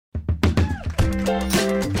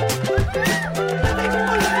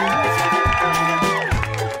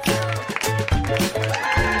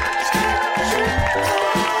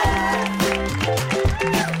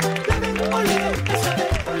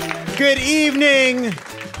Good evening,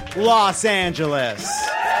 Los Angeles.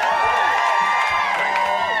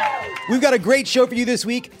 We've got a great show for you this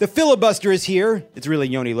week. The filibuster is here. It's really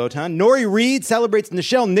Yoni Lotan. Nori Reed celebrates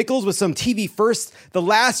Nichelle Nichols with some TV firsts. The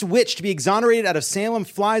last witch to be exonerated out of Salem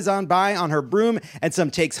flies on by on her broom, and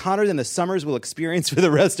some takes hotter than the summers we'll experience for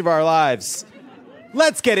the rest of our lives.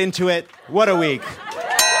 Let's get into it. What a week.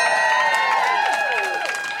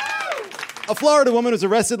 A Florida woman was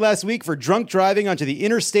arrested last week for drunk driving onto the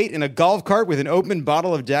interstate in a golf cart with an open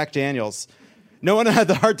bottle of Jack Daniels. No one had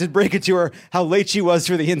the heart to break it to her how late she was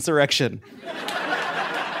for the insurrection.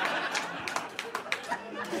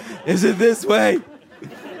 Is it this way?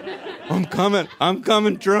 I'm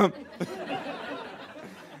coming, Trump.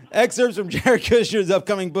 Excerpts from Jared Kushner's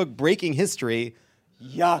upcoming book, Breaking History.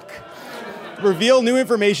 Yuck. Reveal new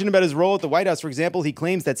information about his role at the White House. For example, he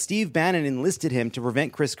claims that Steve Bannon enlisted him to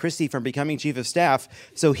prevent Chris Christie from becoming chief of staff,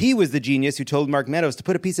 so he was the genius who told Mark Meadows to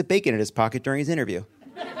put a piece of bacon in his pocket during his interview.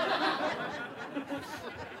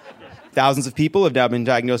 Thousands of people have now been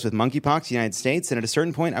diagnosed with monkeypox in the United States, and at a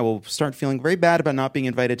certain point, I will start feeling very bad about not being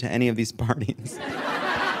invited to any of these parties.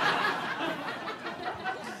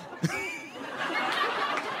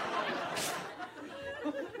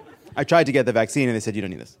 I tried to get the vaccine, and they said, you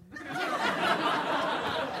don't need this.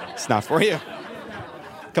 It's not for you.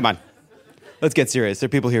 Come on. Let's get serious. There are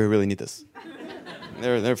people here who really need this.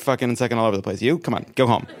 They're fucking and sucking all over the place. You? Come on. Go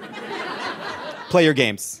home. Play your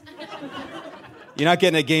games. You're not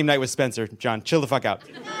getting a game night with Spencer, John. Chill the fuck out.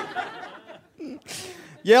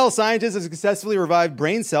 Yale scientists have successfully revived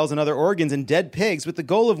brain cells and other organs in dead pigs with the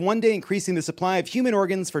goal of one day increasing the supply of human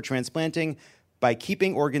organs for transplanting by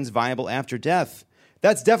keeping organs viable after death.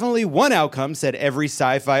 That's definitely one outcome, said every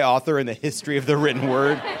sci-fi author in the history of the written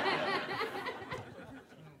word.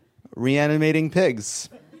 Reanimating pigs.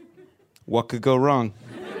 What could go wrong?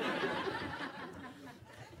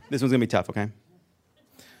 This one's going to be tough, okay?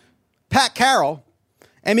 Pat Carroll,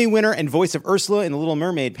 Emmy winner and voice of Ursula in The Little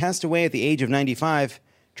Mermaid, passed away at the age of 95,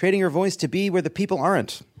 trading her voice to be where the people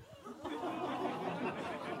aren't.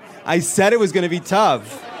 I said it was going to be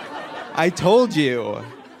tough. I told you.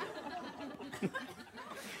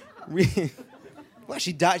 Well,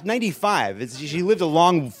 she died 95. She lived a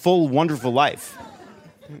long, full, wonderful life.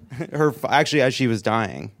 Actually, as she was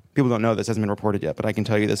dying, people don't know this, hasn't been reported yet, but I can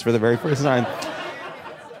tell you this for the very first time.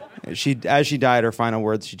 As she died, her final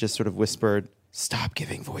words, she just sort of whispered, "Stop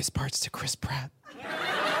giving voice parts to Chris Pratt."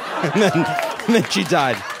 and then she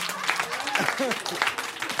died.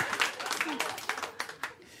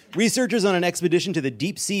 Researchers on an expedition to the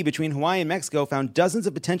deep sea between Hawaii and Mexico found dozens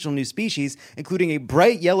of potential new species, including a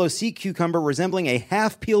bright yellow sea cucumber resembling a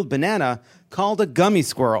half-peeled banana called a gummy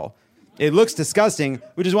squirrel. It looks disgusting,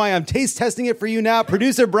 which is why I'm taste testing it for you now.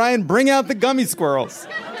 Producer Brian, bring out the gummy squirrels.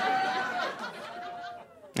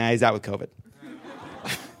 He's out with COVID.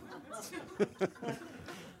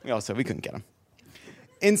 We couldn't get him.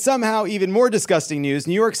 In somehow even more disgusting news,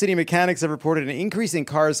 New York City mechanics have reported an increase in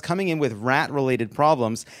cars coming in with rat-related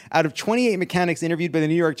problems. Out of 28 mechanics interviewed by the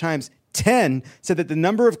New York Times, 10 said that the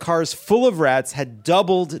number of cars full of rats had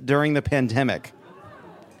doubled during the pandemic.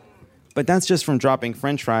 But that's just from dropping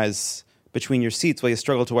French fries between your seats while you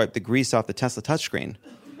struggle to wipe the grease off the Tesla touchscreen.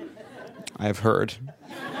 I've heard.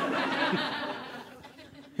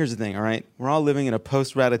 Here's the thing, all right? We're all living in a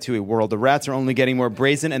post-Ratatouille world. The rats are only getting more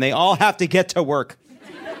brazen, and they all have to get to work.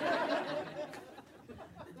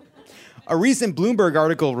 A recent Bloomberg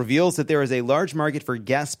article reveals that there is a large market for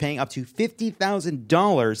guests paying up to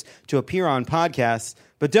 $50,000 to appear on podcasts.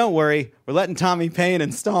 But don't worry, we're letting Tommy pay in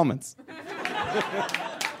installments.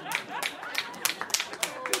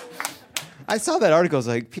 I saw that article. I was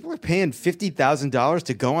like, people are paying $50,000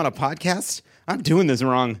 to go on a podcast? I'm doing this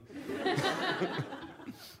wrong.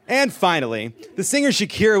 And finally, the singer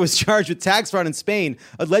Shakira was charged with tax fraud in Spain,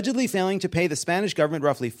 allegedly failing to pay the Spanish government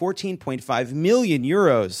roughly 14.5 million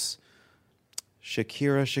euros.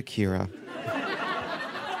 Shakira. Should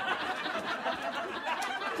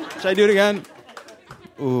I do it again?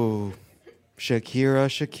 Ooh, Shakira.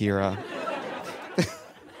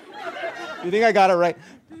 You think I got it right?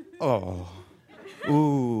 Oh.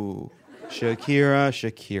 Ooh,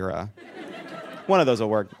 Shakira. One of those will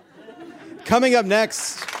work. Coming up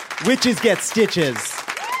next, Witches Get Stitches.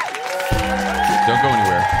 Don't go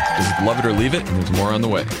anywhere. This is Love It or Leave It, and there's more on the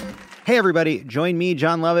way. Hey, everybody. Join me,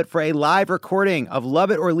 John Lovett, for a live recording of Love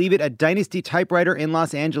It or Leave It at Dynasty Typewriter in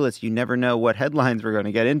Los Angeles. You never know what headlines we're going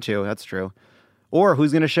to get into. That's true. Or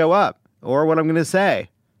who's going to show up. or what I'm going to say.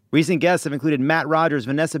 Recent guests have included Matt Rogers,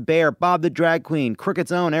 Vanessa Bayer, Bob the Drag Queen,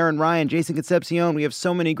 Crooked's own Aaron Ryan, Jason Concepcion. We have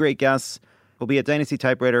so many great guests. We'll be at Dynasty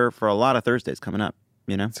Typewriter for a lot of Thursdays coming up,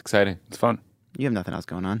 you know? It's exciting. It's fun. You have nothing else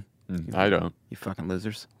going on. I don't. You fucking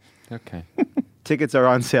losers. Okay. Tickets are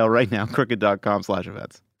on sale right now,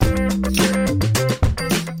 crooked.com/events.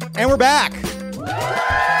 And we're back.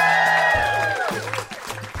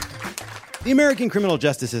 The American criminal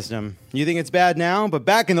justice system. You think it's bad now, but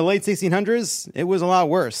back in the late 1600s, it was a lot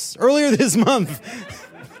worse. Earlier this month,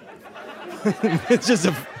 it's just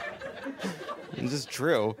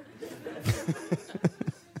true.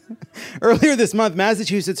 Earlier this month,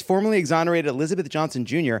 Massachusetts formally exonerated Elizabeth Johnson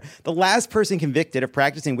Jr., the last person convicted of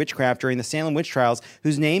practicing witchcraft during the Salem witch trials,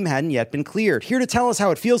 whose name hadn't yet been cleared. Here to tell us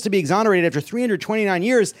how it feels to be exonerated after 329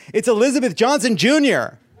 years, it's Elizabeth Johnson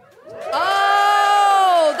Jr.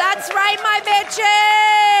 Oh, that's right, my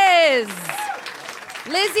bitches!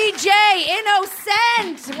 Lizzie J,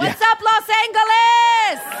 innocent! What's up, Los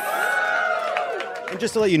Angeles? And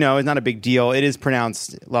just to let you know, it's not a big deal. It is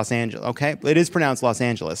pronounced Los Angeles, okay? It is pronounced Los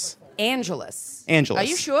Angeles. Angeles. Angeles. Are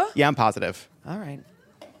you sure? Yeah, I'm positive. All right.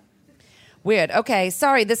 Weird. Okay,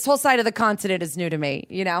 sorry. This whole side of the continent is new to me,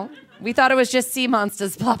 you know? We thought it was just sea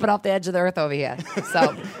monsters plopping off the edge of the earth over here.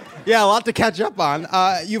 So, Yeah, a lot to catch up on.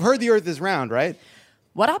 You've heard the earth is round, right?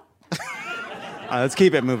 what up? Let's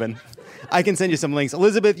keep it moving. I can send you some links.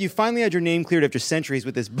 Elizabeth, you finally had your name cleared after centuries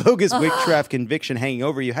with this bogus witchcraft conviction hanging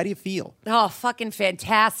over you. How do you feel? Oh, fucking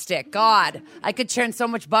fantastic. God, I could churn so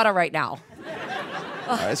much butter right now.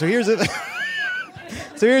 All right, so here's the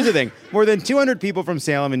thing. More than 200 people from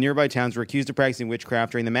Salem and nearby towns were accused of practicing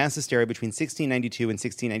witchcraft during the mass hysteria between 1692 and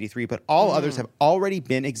 1693, but all others have already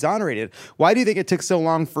been exonerated. Why do you think it took so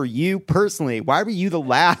long for you personally? Why were you the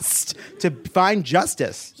last to find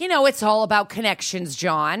justice? You know, it's all about connections,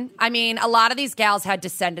 John. I mean, a lot of these gals had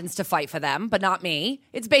descendants to fight for them, but not me.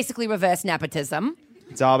 It's basically reverse nepotism.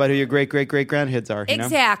 It's all about who your great-great-great-grandkids are, you know?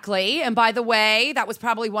 Exactly. And by the way, that was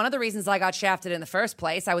probably one of the reasons I got shafted in the first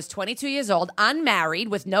place. I was 22 years old, unmarried,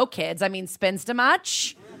 with no kids. I mean, spinster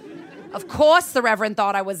much? Of course the Reverend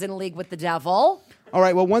thought I was in league with the devil. All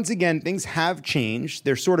right, well, once again, things have changed.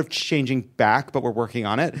 They're sort of changing back, but we're working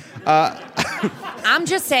on it. I'm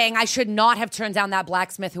just saying I should not have turned down that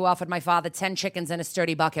blacksmith who offered my father 10 chickens and a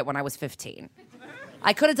sturdy bucket when I was 15.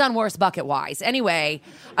 I could have done worse bucket-wise. Anyway,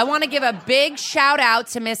 I want to give a big shout-out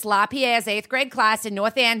to Miss LaPierre's 8th grade class in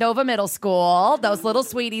North Andover Middle School. Those little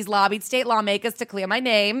sweeties lobbied state lawmakers to clear my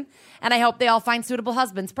name, and I hope they all find suitable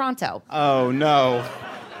husbands pronto. Oh, no.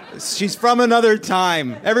 She's from another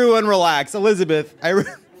time. Everyone relax. Elizabeth,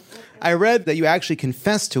 I read that you actually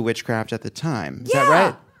confessed to witchcraft at the time. Is that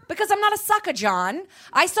right? Because I'm not a sucker, John.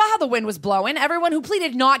 I saw how the wind was blowing. Everyone who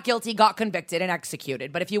pleaded not guilty got convicted and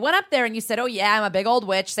executed. But if you went up there and you said, oh yeah, I'm a big old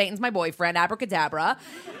witch, Satan's my boyfriend, abracadabra,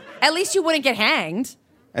 at least you wouldn't get hanged.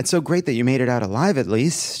 It's so great that you made it out alive, at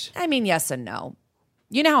least. I mean, yes and no.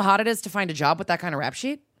 You know how hard it is to find a job with that kind of rap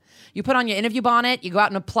sheet? You put on your interview bonnet, you go out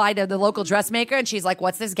and apply to the local dressmaker, and she's like,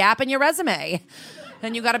 what's this gap in your resume?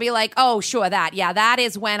 And you got to be like, oh, sure, that. Yeah, that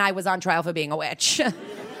is when I was on trial for being a witch. You're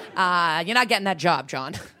not getting that job,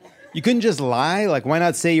 John. You couldn't just lie? Like, why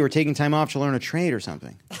not say you were taking time off to learn a trade or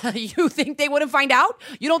something? You think they wouldn't find out?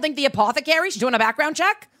 You don't think the apothecary's doing a background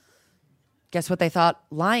check? Guess what they thought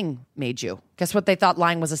lying made you? Guess what they thought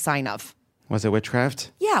lying was a sign of? Was it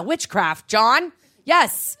witchcraft? Yeah, witchcraft, John.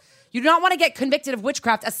 Yes. You do not want to get convicted of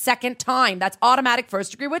witchcraft a second time. That's automatic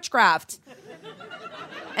first-degree witchcraft.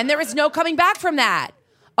 And there is no coming back from that.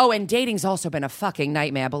 Oh, and dating's also been a fucking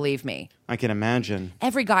nightmare, believe me. I can imagine.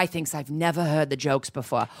 Every guy thinks I've never heard the jokes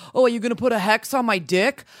before. Oh, are you going to put a hex on my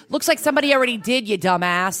dick? Looks like somebody already did, you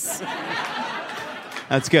dumbass.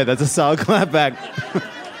 That's good. That's a solid clapback.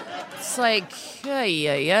 It's like, ay,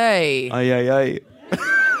 ay, ay. Ay, ay, ay.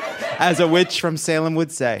 As a witch from Salem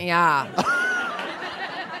would say. Yeah.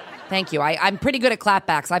 Thank you. I'm pretty good at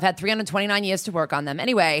clapbacks. I've had 329 years to work on them.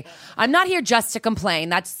 Anyway, I'm not here just to complain.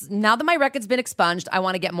 Now that my record's been expunged, I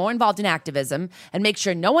want to get more involved in activism and make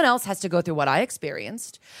sure no one else has to go through what I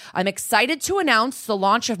experienced. I'm excited to announce the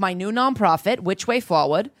launch of my new nonprofit, Which Way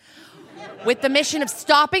Forward, with the mission of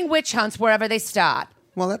stopping witch hunts wherever they start.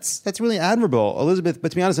 Well, that's really admirable, Elizabeth.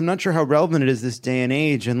 But to be honest, I'm not sure how relevant it is this day and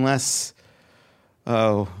age unless...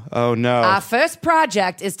 Oh no. Our first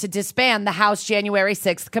project is to disband the House January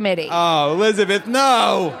 6th committee. Oh, Elizabeth,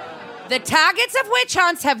 no! The targets of witch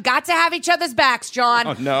hunts have got to have each other's backs, John.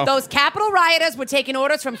 Oh, no. Those Capitol rioters were taking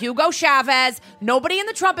orders from Hugo Chavez. Nobody in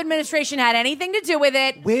the Trump administration had anything to do with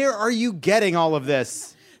it. Where are you getting all of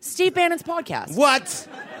this? Steve Bannon's podcast. What?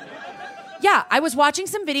 Yeah, I was watching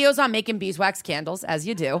some videos on making beeswax candles, as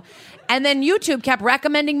you do. And then YouTube kept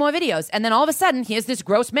recommending more videos. And then all of a sudden, here's this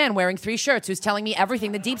gross man wearing 3 shirts who's telling me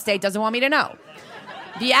everything the deep state doesn't want me to know.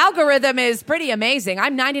 The algorithm is pretty amazing.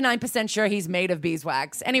 I'm 99% sure he's made of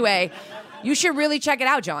beeswax. Anyway, you should really check it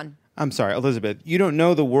out, John. I'm sorry, Elizabeth. You don't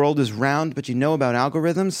know the world is round, but you know about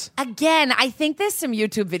algorithms? Again, I think there's some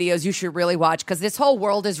YouTube videos you should really watch because this whole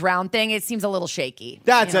world is round thing, it seems a little shaky.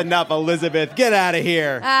 That's enough, Elizabeth. Get out of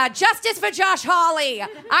here. Justice for Josh Hawley.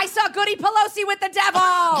 I saw Goody Pelosi with the devil.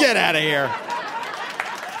 Get out of here.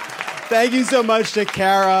 Thank you so much to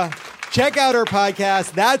Kara. Check out her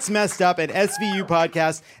podcast, That's Messed Up, at SVU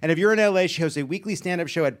Podcast. And if you're in LA, she hosts a weekly stand-up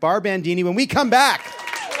show at Bar Bandini. When we come back,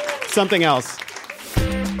 something else.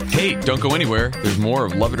 Hey, don't go anywhere. There's more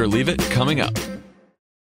of Love It or Leave It coming up.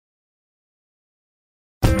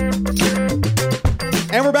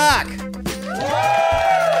 And we're back.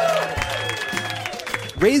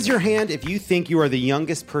 Raise your hand if you think you are the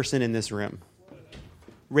youngest person in this room.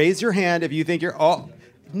 Raise your hand if you think you're... Oh,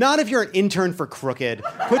 not if you're an intern for Crooked.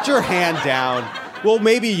 Put your hand down. We'll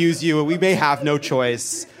maybe use you, and we may have no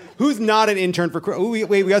choice. Who's not an intern for Crooked?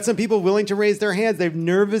 Wait, we got some people willing to raise their hands. They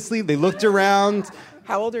looked around.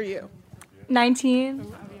 How old are you?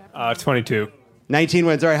 19. 22. 19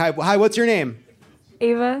 wins. All right, hi, what's your name?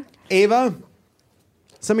 Ava. Ava?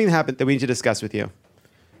 Something happened that we need to discuss with you.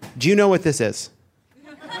 Do you know what this is?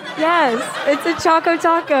 Yes, it's a Choco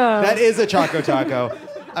Taco. That is a Choco Taco.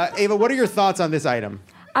 Ava, what are your thoughts on this item?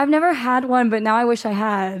 I've never had one, but now I wish I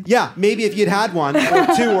had. Yeah, maybe if you'd had one, or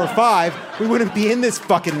 2 or 5, we wouldn't be in this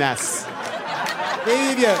fucking mess.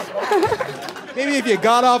 Maybe if you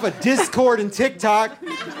got off of Discord and TikTok,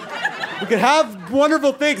 we could have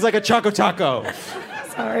wonderful things like a Choco Taco.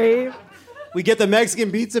 Sorry. We get the Mexican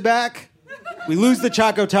pizza back. We lose the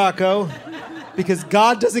Choco Taco because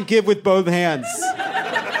God doesn't give with both hands.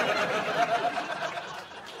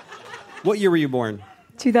 What year were you born?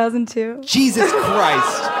 2002. Jesus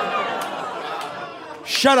Christ.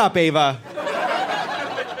 Shut up, Ava.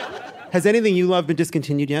 Has anything you love been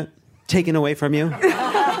discontinued yet? Taken away from you?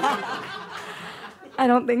 I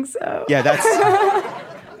don't think so. Yeah,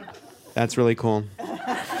 that's really cool.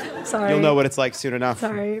 Sorry. You'll know what it's like soon enough.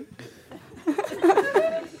 Sorry.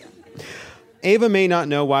 Ava may not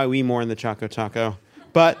know why we mourn the Choco Taco,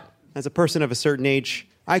 but as a person of a certain age,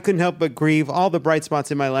 I couldn't help but grieve all the bright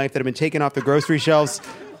spots in my life that have been taken off the grocery shelves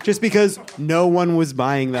just because no one was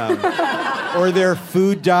buying them or their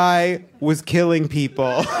food dye was killing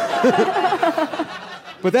people.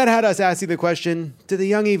 But that had us asking the question, do the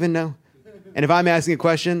young even know? And if I'm asking a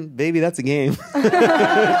question, baby, that's a game.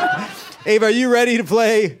 Ava, are you ready to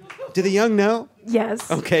play Do the Young Know?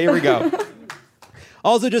 Yes. Okay, here we go.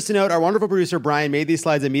 Also, just to note, our wonderful producer, Brian, made these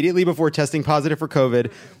slides immediately before testing positive for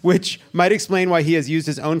COVID, which might explain why he has used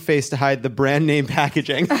his own face to hide the brand name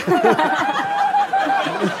packaging.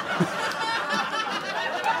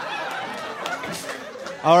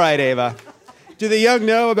 All right, Ava. Do the young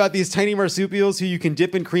know about these tiny marsupials who you can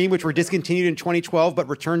dip in cream, which were discontinued in 2012 but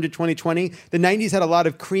returned in 2020? The 90s had a lot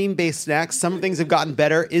of cream-based snacks. Some things have gotten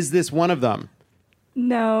better. Is this one of them?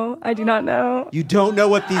 No, I do not know. You don't know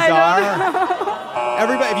what these are?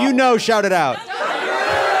 Everybody, if you know, shout it out.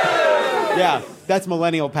 Yeah, that's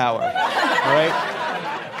millennial power. All right?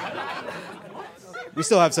 We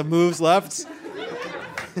still have some moves left.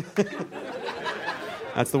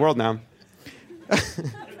 That's the world now.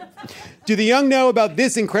 Do the young know about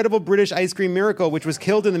this incredible British ice cream miracle, which was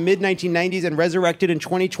killed in the mid-1990s and resurrected in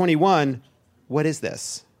 2021? What is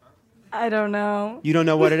this? I don't know. You don't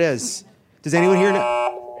know what it is. Does anyone here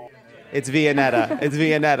know? It's Viennetta. It's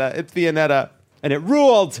Viennetta. It's Viennetta. And it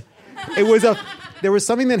ruled. There was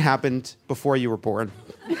something that happened before you were born.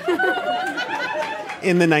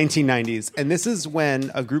 In the 1990s. And this is when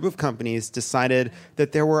a group of companies decided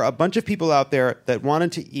that there were a bunch of people out there that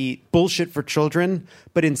wanted to eat bullshit for children,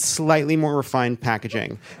 but in slightly more refined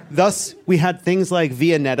packaging. Thus, we had things like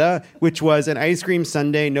Viennetta, which was an ice cream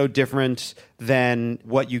sundae no different than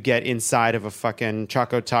what you get inside of a fucking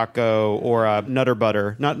Choco Taco or a Nutter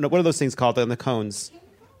Butter. What are those things called in the cones?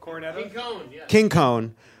 Cornetto? King Cone, yeah. King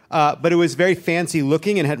Cone. But it was very fancy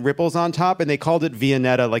looking and had ripples on top, and they called it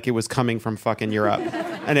Viennetta like it was coming from fucking Europe.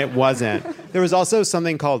 And it wasn't. There was also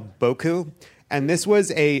something called Boku, and this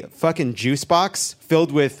was a fucking juice box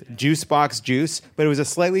filled with juice box juice, but it was a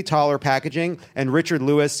slightly taller packaging, and Richard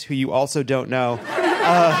Lewis, who you also don't know,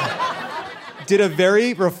 did a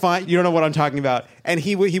very refined, you don't know what I'm talking about, and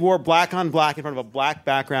he wore black on black in front of a black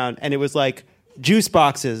background, and it was like juice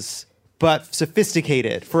boxes, but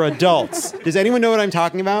sophisticated for adults. Does anyone know what I'm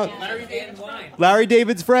talking about? Larry David's line. Larry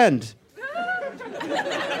David's friend.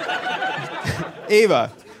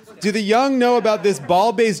 Ava, Do the young know about this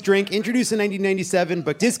ball-based drink introduced in 1997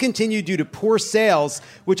 but discontinued due to poor sales,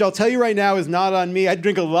 which I'll tell you right now is not on me. I'd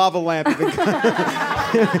drink a lava lamp if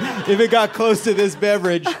if it got close to this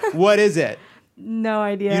beverage. What is it? No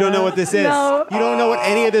idea. You don't know what this is? No. You don't know what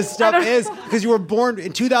any of this stuff is because you were born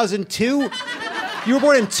in 2002? You were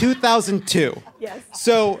born in 2002. Yes.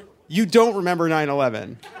 So you don't remember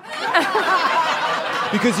 9/11.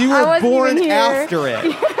 Because you I were wasn't born even here. after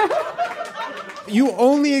it. You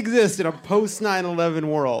only exist in a post 9/11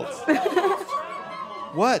 world.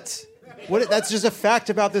 What? That's just a fact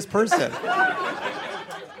about this person.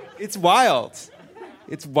 It's wild.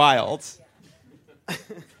 It's wild.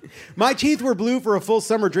 My teeth were blue for a full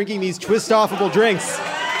summer drinking these twist-offable drinks,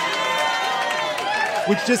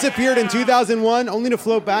 which disappeared in 2001, only to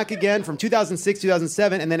float back again from 2006,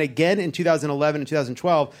 2007, and then again in 2011 and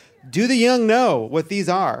 2012. Do the young know what these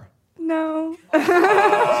are? No.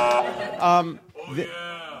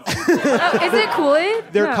 Is it Kool-Aid?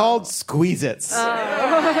 They're No. called Squeeze-Its.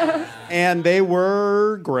 And they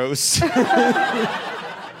were gross.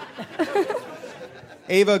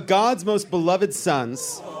 Ava, God's most beloved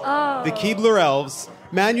sons, the Keebler elves,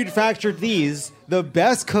 manufactured these, the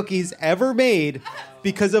best cookies ever made,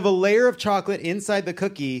 because of a layer of chocolate inside the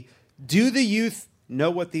cookie. Do the youth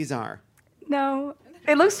know what these are? No.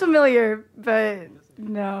 It looks familiar, but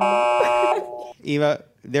no. Eva,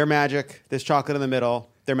 they're magic. There's chocolate in the middle.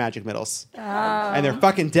 They're magic middles. And they're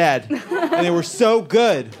fucking dead. And they were so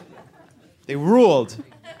good. They ruled.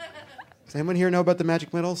 Does anyone here know about the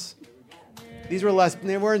magic middles? These were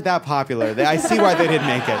they weren't that popular. I see why they didn't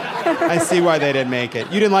make it.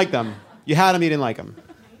 You didn't like them. You had them, you didn't like them.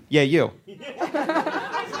 Yeah, you.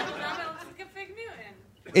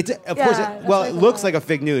 It's of course. that's Well, what it I looks thought. like a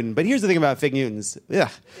Fig Newton, but here's the thing about Fig Newtons. Ugh.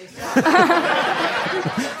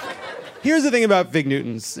 Here's the thing about Fig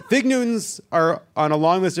Newtons. Fig Newtons are on a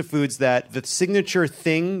long list of foods that the signature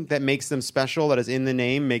thing that makes them special, that is in the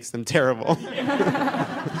name, makes them terrible.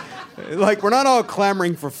 Like, we're not all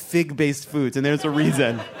clamoring for fig-based foods, and there's a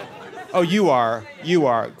reason. Oh, you are. You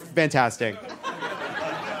are. Fantastic.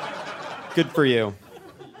 Good for you.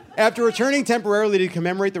 After returning temporarily to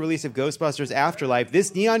commemorate the release of Ghostbusters Afterlife,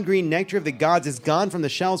 this neon green nectar of the gods is gone from the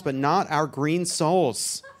shelves, but not our green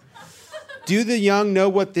souls. Do the young know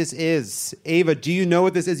what this is? Ava, do you know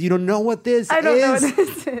what this is? You don't know what this is? I don't know what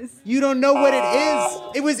this is. You don't know what it is?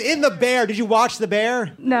 It was in The Bear. Did you watch The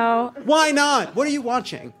Bear? No. Why not? What are you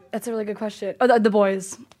watching? That's a really good question. Oh, the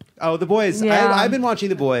boys. Oh, The Boys. Yeah. I've been watching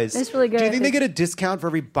The Boys. It's really good. Do you think they get a discount for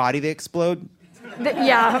every body they explode?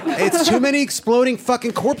 Yeah. It's too many exploding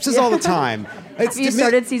fucking corpses all the time. It's Have you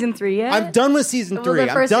started season 3 yet? I'm done with season Well, 3. the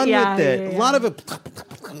I'm first- done yeah, with it. yeah, yeah. A lot of it.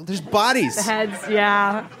 There's bodies. The heads,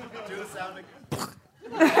 yeah.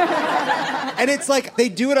 And it's like they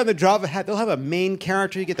do it on the drop of a hat. They'll have a main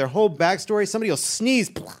character. You get their whole backstory. Somebody will sneeze.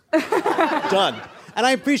 Done. And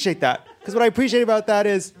I appreciate that. Because what I appreciate about that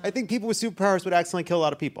is I think people with superpowers would accidentally kill a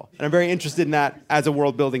lot of people. And I'm very interested in that as a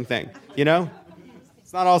world-building thing. You know?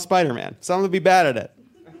 It's not all Spider-Man. Some will be bad at it.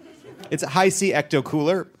 It's a high-C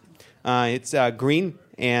ecto-cooler. It's green,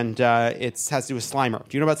 and it has to do with Slimer.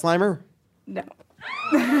 Do you know about Slimer? No.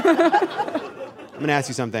 I'm going to ask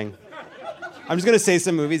you something. I'm just going to say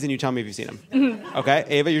some movies, and you tell me if you've seen them. Okay?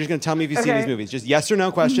 Ava, you're just going to tell me if you've seen Okay. these movies. Just yes or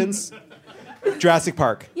no questions. Jurassic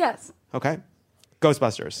Park. Yes. Okay?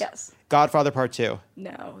 Ghostbusters. Yes. Godfather Part 2.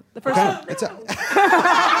 No. The first Okay? one. It's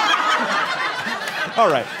all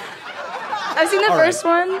right. I've seen the All right. first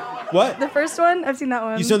one. What? The first one. I've seen that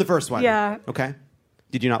one. You saw the first one? Yeah. Okay.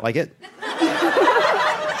 Did you not like it?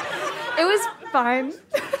 It was fine.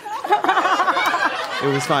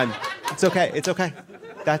 It was fun. It's okay. It's okay.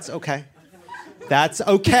 That's okay. That's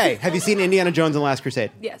okay. Have you seen Indiana Jones and the Last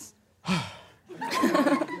Crusade? Yes.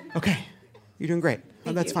 Okay. You're doing great.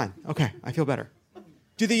 Oh, that's you. fine. Okay. I feel better.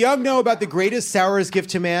 Do the young know about the greatest sourest gift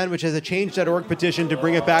to man, which has a change.org petition to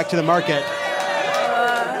bring it back to the market?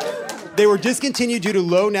 They were discontinued due to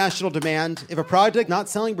low national demand. If a product not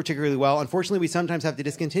selling particularly well, unfortunately, we sometimes have to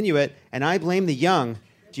discontinue it, and I blame the young.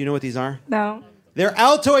 Do you know what these are? No. They're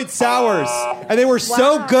Altoid sours, and they were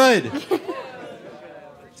so good.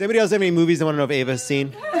 Does anybody else have any movies they want to know if Ava's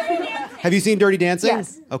seen? Have you seen Dirty Dancing?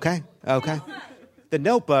 Yes. Okay. The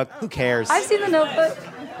Notebook, who cares? I've seen The Notebook.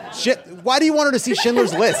 Shit, why do you want her to see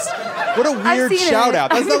Schindler's List? What a weird seen it. shout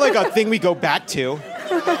out. That's not like a thing we go back to. Is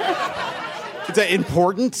that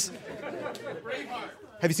important?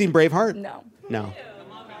 Have you seen Braveheart? No. No.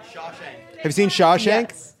 Have you seen Shawshank?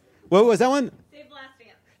 Yes. What was that one? Save the Last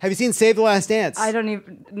Dance. Have you seen Save the Last Dance? I don't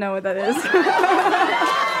even know what that is.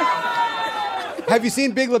 Have you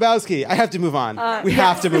seen Big Lebowski? I have to move on. We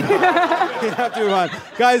have to move on. We have to move on.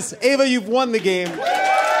 Guys, Ava, you've won the game.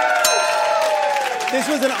 This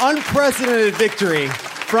was an unprecedented victory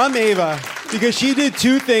from Ava because she did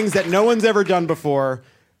two things that no one's ever done before.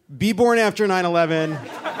 Be born after 9/11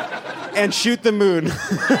 and shoot the moon.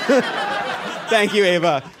 Thank you,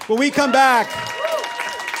 Ava. When we come back,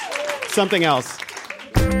 something else.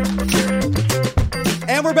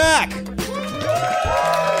 And we're back.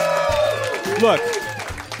 Look,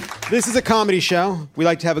 this is a comedy show. We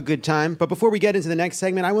like to have a good time. But before we get into the next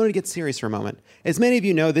segment, I wanted to get serious for a moment. As many of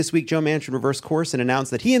you know, this week Joe Manchin reversed course and announced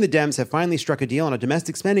that he and the Dems have finally struck a deal on a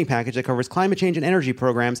domestic spending package that covers climate change and energy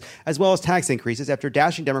programs, as well as tax increases after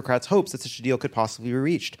dashing Democrats' hopes that such a deal could possibly be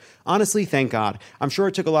reached. Honestly, thank God. I'm sure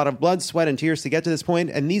it took a lot of blood, sweat, and tears to get to this point,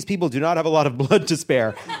 and these people do not have a lot of blood to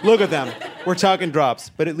spare. Look at them. We're talking drops.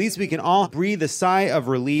 But at least we can all breathe a sigh of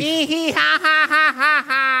relief.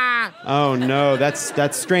 Oh, no, that's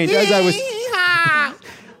strange. As I was...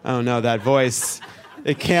 Oh, no, that voice.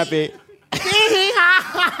 It can't be...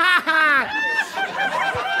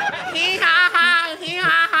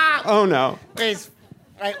 Oh, no. Please.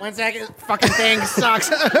 Right, 1 second. Fucking thing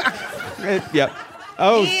sucks. Yep.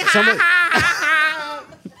 Oh, someone...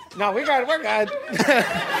 No, we're good.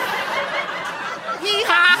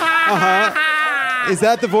 Is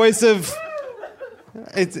that the voice of...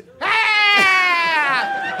 It's...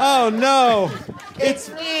 Oh, no. It's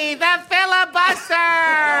me, the filibuster!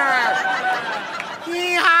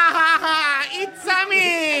 It's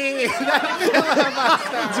me!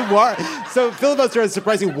 So filibuster has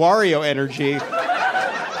surprising Wario energy.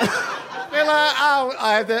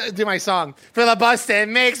 I have to do my song. Filibuster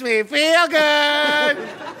makes me feel good!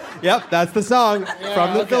 Yep, that's the song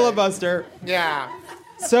from the filibuster. Yeah.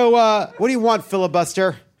 So, what do you want,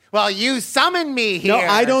 filibuster? Well, you summoned me here. No,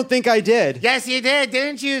 I don't think I did. Yes, you did.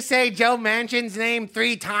 Didn't you say Joe Manchin's name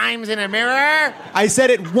 3 times in a mirror? I said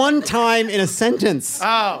it one time in a sentence.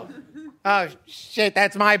 Oh, shit,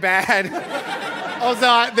 that's my bad.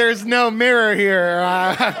 Also, there's no mirror here.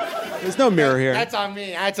 There's no mirror here. That's on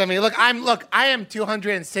me. Look, I am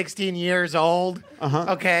 216 years old.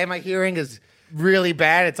 Okay, my hearing is really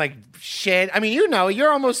bad. It's like shit. I mean,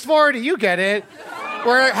 you're almost 40. You get it.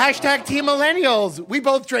 We're hashtag Team Millennials. We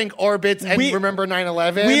both drank Orbits and remember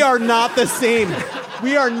 9/11. We are not the same.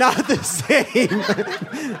 We are not the same.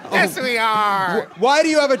 Yes, we are. Why do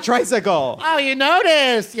you have a tricycle? Oh, you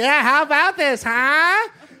noticed? Yeah, how about this, huh?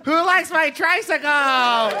 Who likes my tricycle?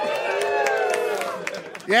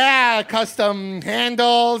 Yeah, custom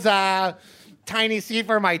handles, tiny seat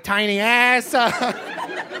for my tiny ass.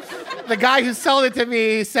 The guy who sold it to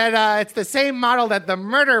me said it's the same model that the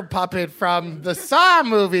murder puppet from the Saw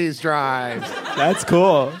movies drives. That's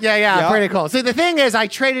cool. Yeah, pretty cool. See, the thing is, I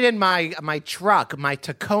traded in my truck, my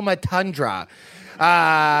Tacoma Tundra.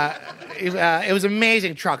 It was an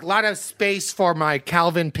amazing truck. A lot of space for my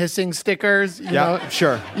Calvin pissing stickers. You know?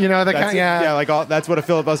 Sure. You know, that's what a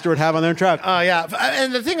filibuster would have on their truck. Oh, yeah.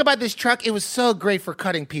 And the thing about this truck, it was so great for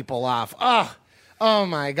cutting people off. Oh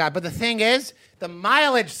my God. But the thing is, the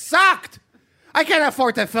mileage sucked. I can't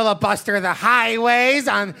afford to filibuster the highways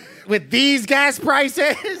with these gas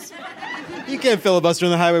prices. You can't filibuster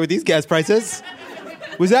on the highway with these gas prices.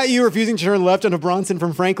 Was that you refusing to turn left onto Bronson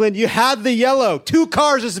from Franklin? You had the yellow. 2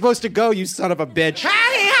 cars are supposed to go, you son of a bitch.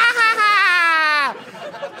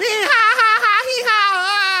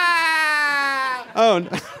 Oh, no.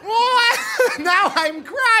 Now I'm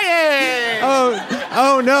crying.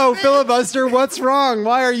 Oh no, filibuster, what's wrong?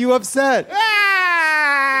 Why are you upset?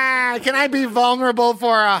 Can I be vulnerable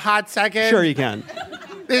for a hot second? Sure you can.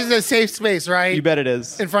 This is a safe space, right? You bet it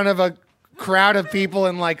is. In front of a crowd of people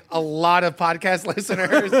and like a lot of podcast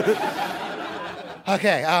listeners.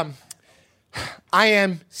 Okay, I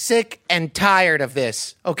am sick and tired of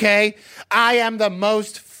this, okay? I am the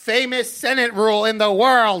most famous Senate rule in the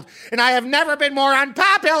world, and I have never been more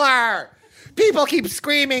unpopular. People keep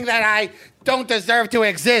screaming that I don't deserve to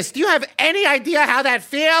exist. Do you have any idea how that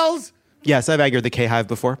feels? Yes, I've aggroed the K-Hive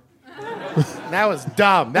before. That was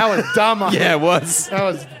dumb. Yeah, it was. That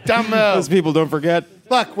was dumb move. Those people don't forget.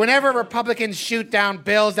 Look, whenever Republicans shoot down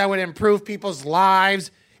bills that would improve people's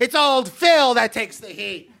lives, it's old Phil that takes the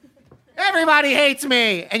heat. Everybody hates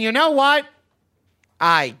me. And you know what?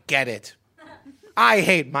 I get it. I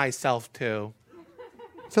hate myself too.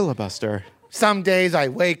 Filibuster. Some days I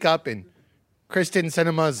wake up in Kristen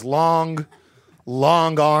Cinema's long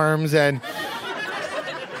arms and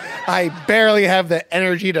I barely have the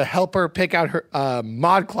energy to help her pick out her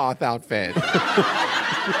ModCloth outfit.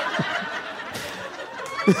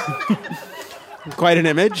 Quite an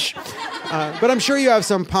image. But I'm sure you have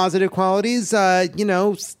some positive qualities.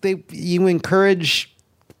 You encourage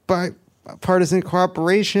bipartisan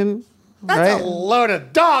cooperation. That's right? a load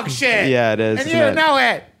of dog shit. Yeah, it is. And you know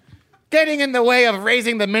it. Getting in the way of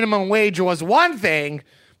raising the minimum wage was one thing,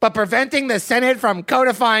 but preventing the Senate from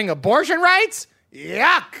codifying abortion rights?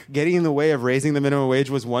 Yuck. Getting in the way of raising the minimum wage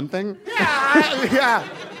was one thing? Yeah.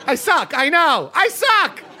 I suck. I know. I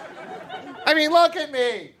suck. I mean, look at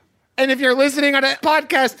me. And if you're listening on a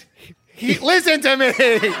podcast, listen to me.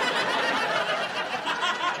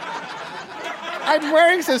 I'm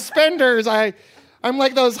wearing suspenders. I'm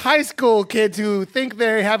like those high school kids who think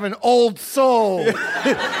they have an old soul.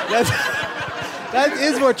 That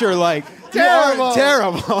is what you're like. Terrible. You are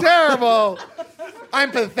terrible. Terrible.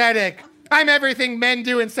 I'm pathetic. I'm everything men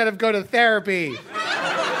do instead of go to therapy.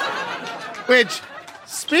 Which,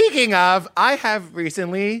 speaking of, I have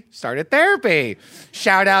recently started therapy.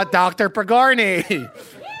 Shout out Dr. Pagorni.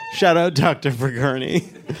 Shout out Dr. Pagorni.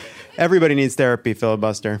 Everybody needs therapy,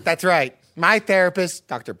 filibuster. That's right. My therapist,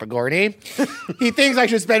 Dr. Pagorni, he thinks I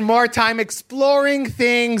should spend more time exploring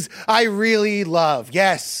things I really love.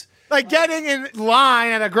 Yes. Like getting in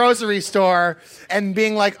line at a grocery store and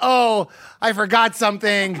being like, oh, I forgot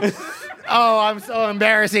something. Oh, I'm so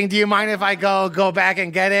embarrassing. Do you mind if I go back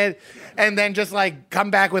and get it? And then just like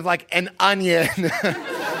come back with like an onion.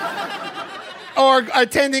 Or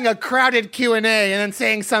attending a crowded Q&A and then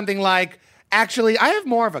saying something like, actually, I have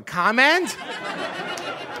more of a comment.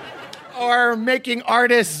 Or making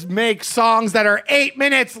artists make songs that are 8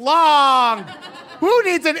 minutes long. Who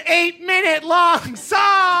needs an 8-minute long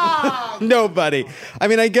song? Nobody. I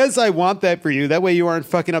mean, I guess I want that for you. That way you aren't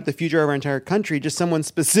fucking up the future of our entire country, just someone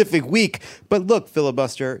specific week. But look,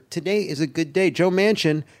 filibuster, today is a good day. Joe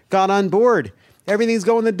Manchin got on board. Everything's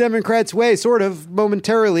going the Democrats' way, sort of,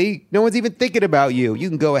 momentarily. No one's even thinking about you. You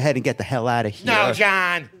can go ahead and get the hell out of here. No,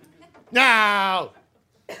 John. No.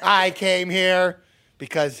 I came here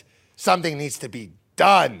because something needs to be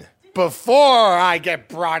done before I get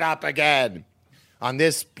brought up again. On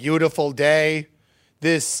this beautiful day,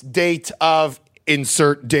 this date of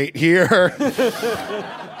insert date here,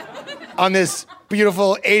 on this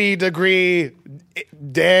beautiful 80-degree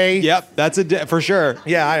day. Yep, that's a day for sure.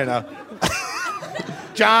 Yeah, I don't know.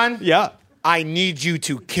 John? Yeah. I need you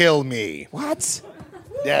to kill me. What?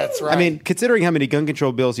 That's right. I mean, considering how many gun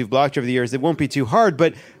control bills you've blocked over the years, it won't be too hard,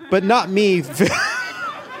 but not me.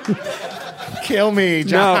 Kill me,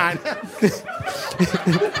 John.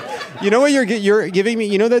 No. You know what you're giving me?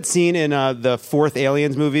 You know that scene in the fourth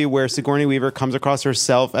Aliens movie where Sigourney Weaver comes across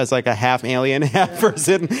herself as like a half alien, half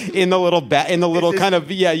person in the little kind of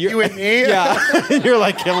you and me? Yeah, you're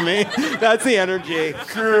like, kill me. That's the energy.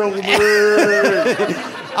 Kill me.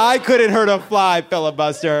 I couldn't hurt a fly,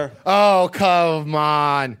 filibuster. Oh, come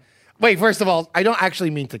on. Wait, first of all, I don't actually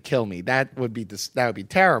mean to kill me. That would be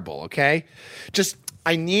terrible, okay? Just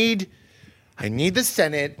I need the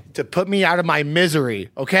Senate to put me out of my misery,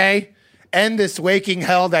 okay? End this waking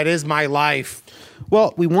hell that is my life.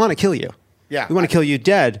 Well, we want to kill you. Yeah. We want to kill you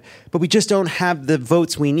dead, but we just don't have the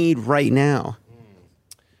votes we need right now.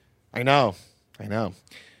 I know.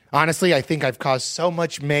 Honestly, I think I've caused so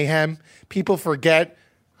much mayhem, people forget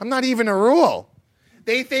I'm not even a rule.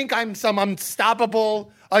 They think I'm some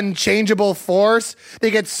unstoppable, unchangeable force. They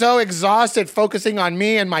get so exhausted focusing on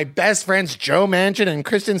me and my best friends, Joe Manchin and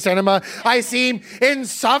Kristen Sinema. I seem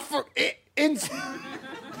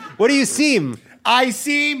What do you seem? I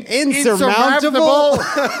seem insurmountable.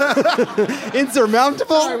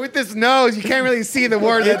 Insurmountable? Sorry, with this nose, you can't really see the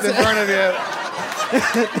word that's in front of you.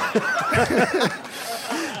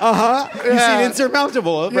 You seem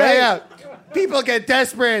insurmountable, right? Yeah. People get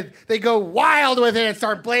desperate. They go wild with it and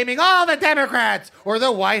start blaming all the Democrats or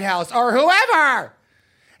the White House or whoever.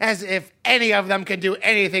 As if any of them can do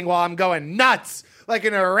anything while I'm going nuts like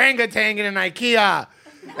an orangutan in an IKEA.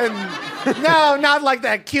 And no, not like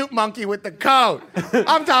that cute monkey with the coat.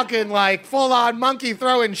 I'm talking like full-on monkey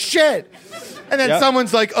throwing shit. And then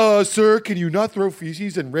someone's like, sir, can you not throw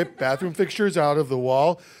feces and rip bathroom fixtures out of the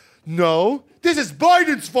wall? No, this is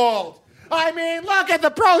Biden's fault. I mean, look at the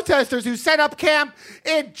protesters who set up camp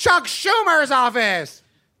in Chuck Schumer's office.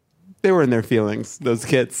 They were in their feelings, those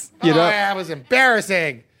kids. You know? Yeah, it was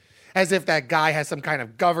embarrassing. As if that guy has some kind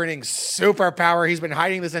of governing superpower he's been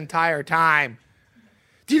hiding this entire time.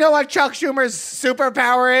 Do you know what Chuck Schumer's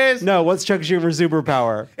superpower is? No, what's Chuck Schumer's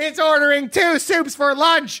superpower? It's ordering 2 soups for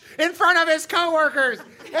lunch in front of his coworkers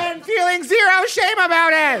and feeling zero shame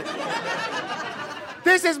about it.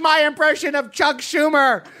 This is my impression of Chuck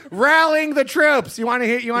Schumer rallying the troops. You want to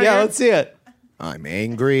hear? Yeah, let's see it. I'm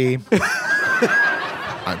angry.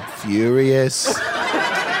 I'm furious.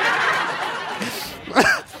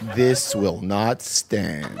 This will not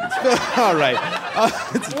stand. All right.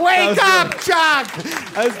 Wake up, Chuck!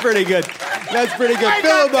 That's pretty good. Wake up,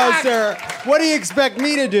 Filibuster. What do you expect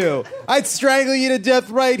me to do? I'd strangle you to death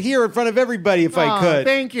right here in front of everybody if I could.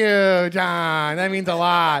 Thank you, John. That means a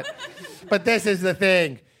lot. But this is the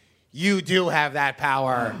thing. You do have that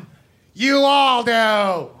power. You all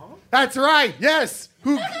do. That's right. Yes.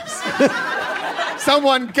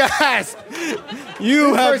 Someone gasped.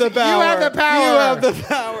 You have the power. You have the power. You have the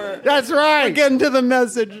power. That's right. We're getting to the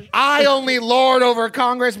message. I only lord over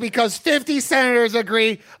Congress because 50 senators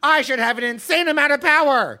agree I should have an insane amount of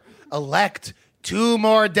power. Elect 2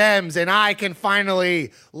 more Dems and I can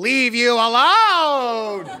finally leave you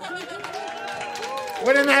alone.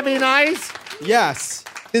 Wouldn't that be nice? Yes.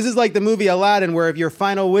 This is like the movie Aladdin, where if your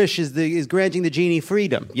final wish is granting the genie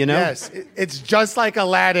freedom, you know? Yes. It's just like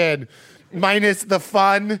Aladdin, minus the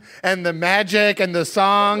fun and the magic and the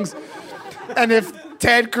songs. And if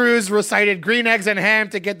Ted Cruz recited Green Eggs and Ham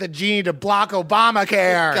to get the genie to block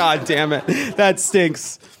Obamacare. God damn it. That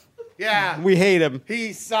stinks. Yeah. We hate him.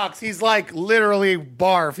 He sucks. He's like literally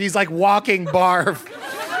barf. He's like walking barf.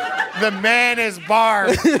 The man is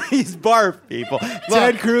barf. He's barf, people.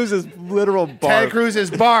 Ted Cruz is literal barf. Ted Cruz is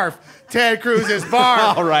barf. Ted Cruz is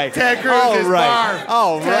barf. All right. Ted Cruz All is right. barf.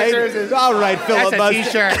 All Ted right. Cruz is- All right, That's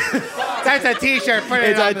filibuster. a t-shirt. That's a t-shirt. Put it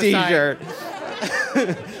It's on a the side.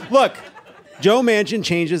 t-shirt. Look, Joe Manchin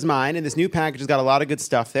changed his mind, and this new package has got a lot of good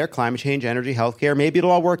stuff there. Climate change, energy, healthcare. Maybe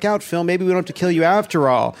it'll all work out, Phil. Maybe we don't have to kill you after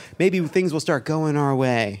all. Maybe things will start going our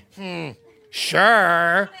way.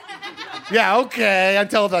 Sure. Yeah, okay,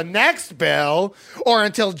 until the next bill, or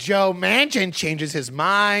until Joe Manchin changes his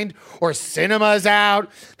mind, or cinema's out,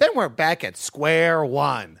 then we're back at square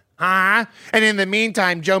one. Huh? And in the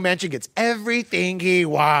meantime, Joe Manchin gets everything he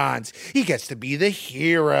wants. He gets to be the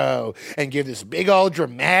hero and give this big old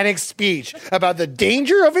dramatic speech about the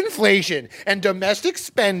danger of inflation and domestic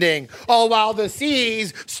spending, all while the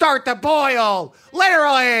seas start to boil.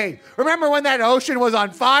 Literally. Remember when that ocean was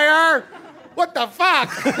on fire? What the fuck?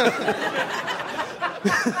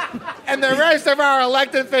 And the rest of our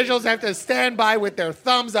elected officials have to stand by with their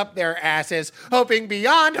thumbs up their asses, hoping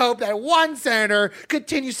beyond hope that one senator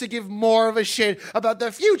continues to give more of a shit about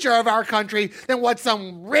the future of our country than what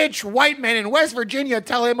some rich white men in West Virginia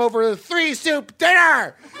tell him over a 3-soup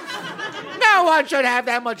dinner. No one should have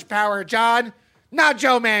that much power, John. Not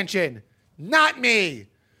Joe Manchin. Not me.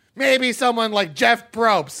 Maybe someone like Jeff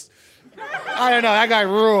Probst. I don't know. That guy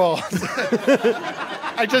rules.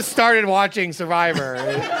 I just started watching Survivor.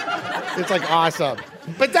 It's like awesome.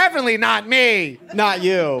 But definitely not me. Not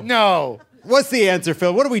you. No. What's the answer,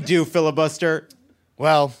 Phil? What do we do, filibuster?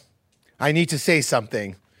 Well, I need to say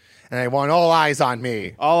something, and I want all eyes on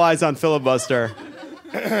me. All eyes on filibuster.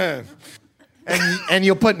 And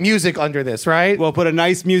you'll put music under this, right? We'll put a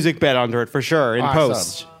nice music bed under it for sure in Awesome.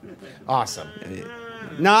 post. Awesome.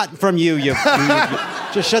 Not from you.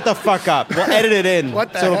 Just shut the fuck up. We'll edit it in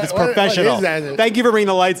What the so hell? it's What professional. is that? Thank you for bringing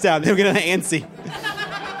the lights down. They're getting antsy.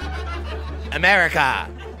 America.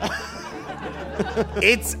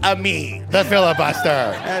 It's a me, the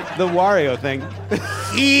filibuster. The Wario thing.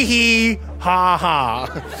 Hee hee ha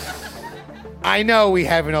ha. I know we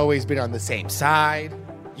haven't always been on the same side.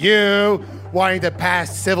 You wanting to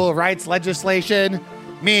pass civil rights legislation.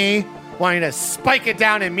 Me wanting to spike it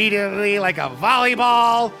down immediately like a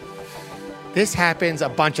volleyball. This happens a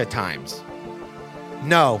bunch of times.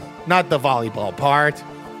 No, not the volleyball part.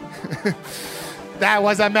 That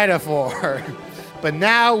was a metaphor. But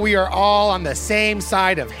now we are all on the same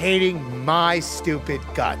side of hating my stupid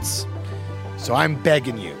guts. So I'm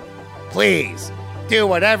begging you, please do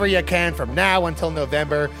whatever you can from now until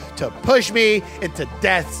November to push me into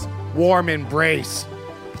death's warm embrace.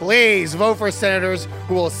 Please vote for senators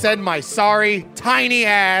who will send my sorry, tiny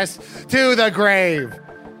ass to the grave.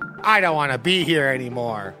 I don't want to be here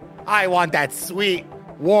anymore. I want that sweet,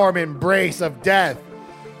 warm embrace of death.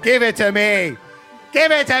 Give it to me. Give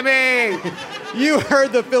it to me. You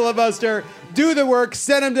heard the filibuster. Do the work.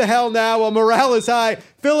 Send him to hell now while morale is high.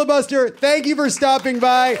 Filibuster, thank you for stopping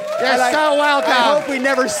by. You're so welcome. I hope we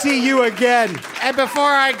never see you again. And before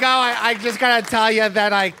I go, I just gotta tell you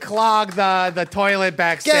that I clogged the toilet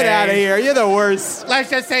backstage. Get out of here. You're the worst. Let's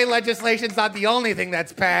just say legislation's not the only thing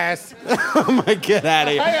that's passed. Oh my, get out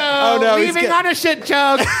of here. Hi-yo, Oh no, he's leaving on a shit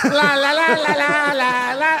joke. La la la la la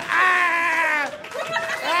la la. Ah!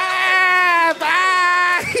 Ah!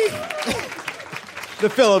 Bye! the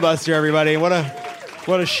filibuster, everybody. What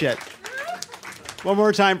a shit. One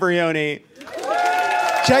more time for Yoni.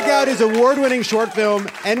 Check out his award-winning short film,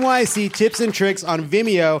 NYC Tips and Tricks, on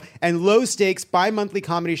Vimeo, and low-stakes bi-monthly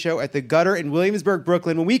comedy show at The Gutter in Williamsburg,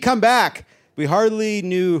 Brooklyn. When we come back, we hardly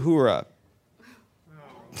knew Hoorah.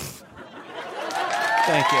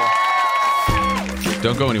 Thank you.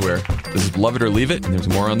 Don't go anywhere. This is Love It or Leave It, and there's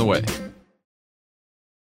more on the way.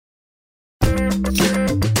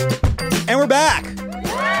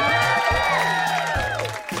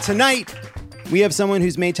 Tonight, we have someone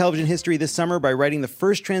who's made television history this summer by writing the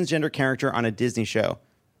first transgender character on a Disney show.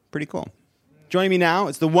 Pretty cool. Joining me now,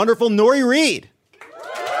 it's the wonderful Nori Reed.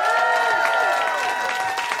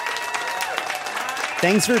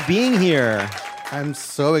 Thanks for being here. I'm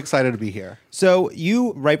so excited to be here. So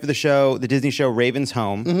you write for the show, the Disney show Raven's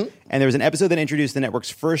Home, and there was an episode that introduced the network's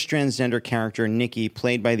first transgender character, Nikki,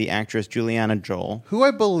 played by the actress Juliana Joel. Who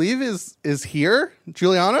I believe is here?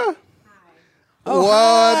 Juliana? Oh,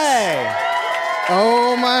 what? hi.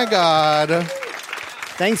 Oh my God.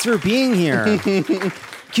 Thanks for being here. Can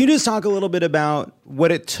you just talk a little bit about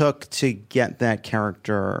what it took to get that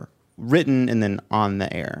character written and then on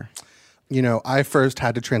the air? You know, I first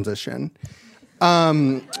had to transition.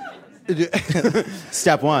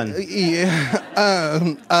 Step one.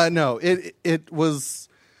 No, it was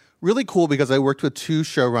really cool because I worked with two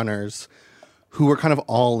showrunners who were kind of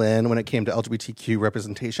all in when it came to LGBTQ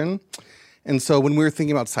representation. And so when we were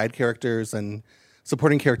thinking about side characters and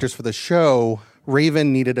supporting characters for the show,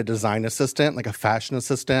 Raven needed a design assistant, like a fashion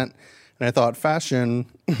assistant. And I thought, fashion,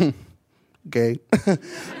 gay.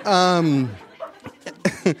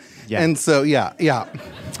 Yeah. And so, yeah.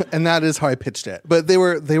 And that is how I pitched it. But they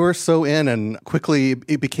were so in, and quickly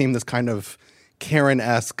it became this kind of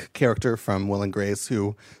Karen-esque character from Will and Grace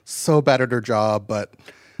who so bad at her job, but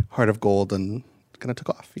heart of gold, and kind of took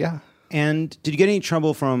off. Yeah. And did you get any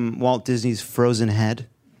trouble from Walt Disney's frozen head?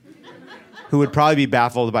 Who would probably be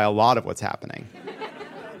baffled by a lot of what's happening.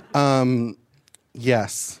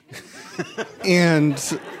 Yes. And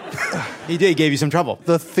He did, gave you some trouble.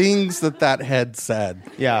 the things that head said.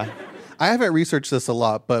 Yeah. I haven't researched this a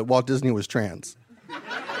lot, but Walt Disney was trans.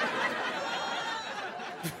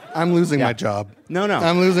 I'm losing my job. No.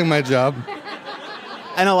 I'm losing my job.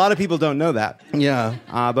 And a lot of people don't know that. Yeah.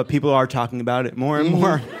 But people are talking about it more and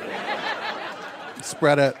more.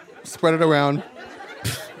 Spread it around.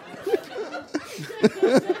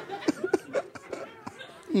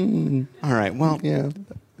 All right, well, Yeah.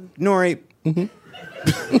 Nori,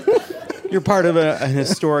 you're part of an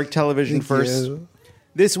historic television first. you.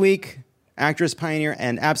 This week, actress, pioneer,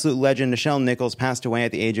 and absolute legend Nichelle Nichols passed away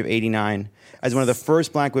at the age of 89. As one of the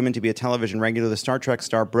first black women to be a television regular, the Star Trek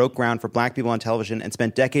star broke ground for black people on television and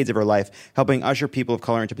spent decades of her life helping usher people of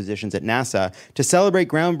color into positions at NASA. To celebrate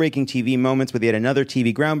groundbreaking TV moments with yet another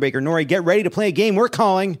TV groundbreaker, Nori, get ready to play a game we're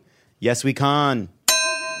calling Yes We Con.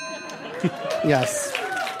 Yes.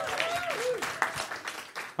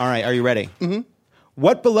 All right, are you ready? Mm-hmm.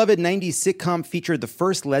 What beloved 90s sitcom featured the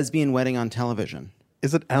first lesbian wedding on television?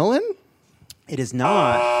 Is it Ellen? It is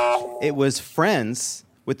not. It was Friends,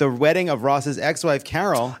 with the wedding of Ross's ex-wife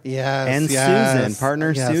Carol Yes. and yes. Susan,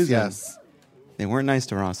 partner Yes, Susan. Yes. They weren't nice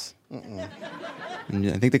to Ross. And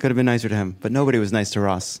I think they could have been nicer to him, but nobody was nice to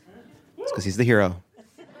Ross. It's because he's the hero.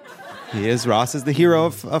 Ross is the hero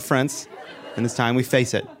of Friends, and it's time we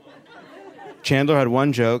face it. Chandler had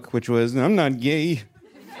one joke, which was, I'm not gay.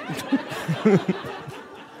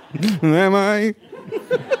 Am I?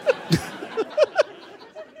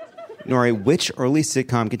 Nori, which early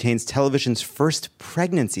sitcom contains television's first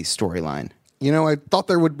pregnancy storyline? You know, I thought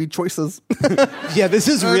there would be choices. Yeah, this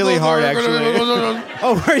is really hard, actually.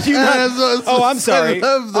 Oh, are you not? Oh, I'm sorry.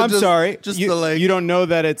 I'm sorry. Just you, the like. you don't know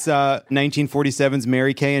that it's 1947's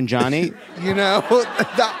Mary Kay and Johnny, You know,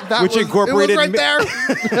 that Which was, incorporated it was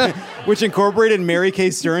right there. which incorporated Mary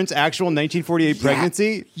Kay Stern's actual 1948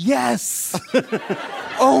 pregnancy. Yes.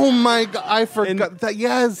 Oh my God, I forgot that.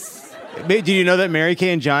 Yes. Did you know that Mary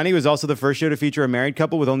Kay and Johnny was also the first show to feature a married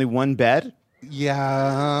couple with only one bed?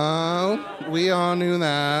 Yeah, we all knew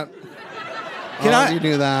that. I- You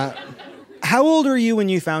knew that. How old were you when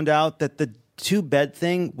you found out that the two-bed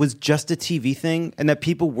thing was just a TV thing and that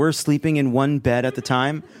people were sleeping in one bed at the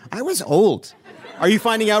time? I was old. Are you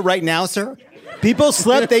finding out right now, sir? People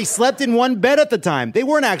they slept in one bed at the time. They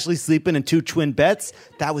weren't actually sleeping in two twin beds.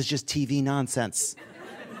 That was just TV nonsense.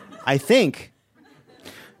 I think,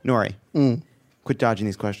 Nori, quit dodging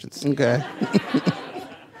these questions. Okay.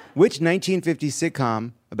 Which 1950s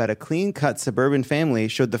sitcom about a clean-cut suburban family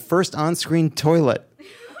showed the first on-screen toilet?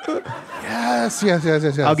 Yes.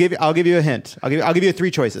 I'll give you a hint. I'll give you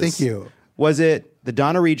three choices. Thank you. Was it The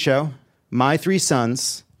Donna Reed Show, My Three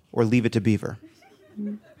Sons, or Leave It to Beaver?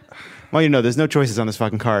 Well, you know, there's no choices on this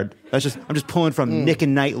fucking card. I'm just pulling from Nick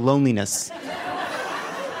and Night loneliness.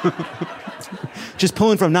 Just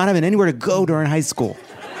pulling from not having anywhere to go during high school.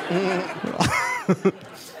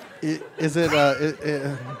 Is it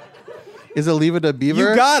Leave It to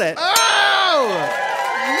Beaver? You got it. Oh!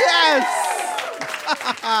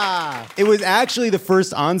 Yes! It was actually the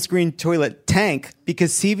first on-screen toilet tank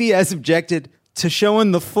because CBS objected to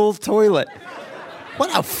showing the full toilet. What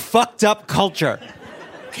a fucked up culture.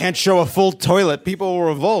 Can't show a full toilet. People will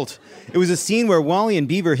revolt. It was a scene where Wally and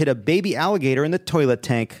Beaver hit a baby alligator in the toilet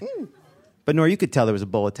tank. But Nora, you could tell there was a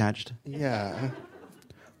bull attached. Yeah.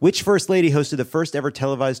 Which First Lady hosted the first ever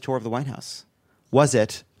televised tour of the White House? Was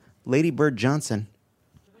it Lady Bird Johnson?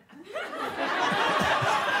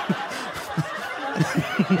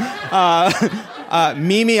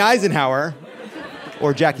 Mimi Eisenhower?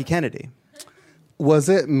 Or Jackie Kennedy? Was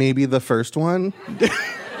it maybe the first one?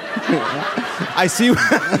 I see.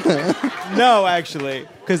 No, actually,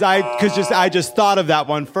 because I just thought of that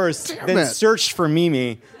one first, then it. searched for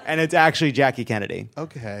Mimi, and it's actually Jackie Kennedy.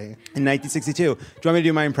 Okay. In 1962. Do you want me to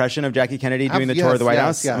do my impression of Jackie Kennedy doing the tour Yes, of the White yes,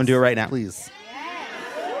 House? yes. I'm going to do it right now. Please.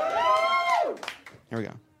 Here we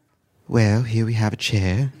go. Well, here we have a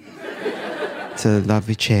chair. It's a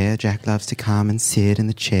lovely chair. Jack loves to come and sit in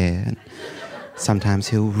the chair. And sometimes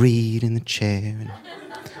he'll read in the chair. And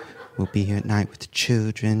we'll be here at night with the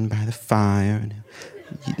children by the fire. And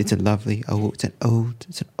it's a lovely it's an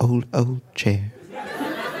old chair.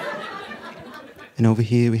 And over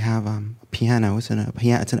here we have a piano. It's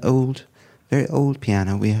an old, very old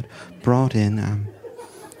piano we had brought in.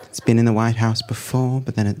 It's been in the White House before,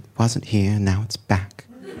 but then it wasn't here, and now it's back.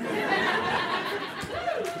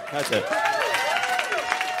 That's it.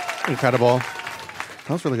 Incredible. That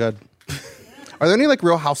was really good. Are there any like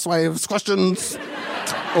Real Housewives questions?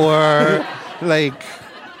 Or like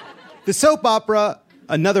The soap opera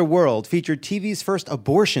Another World featured TV's first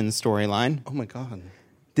abortion storyline. oh my god.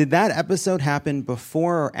 Did that episode happen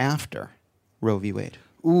before or after Roe v. Wade?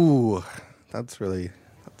 Ooh, that's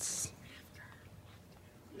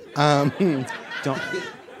Don't.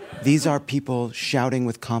 These are people shouting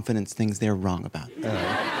with confidence things they're wrong about.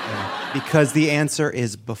 Because the answer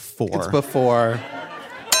is before. it's before.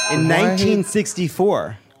 In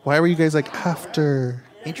 1964. Why were you guys like after?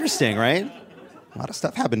 Interesting, right? A lot of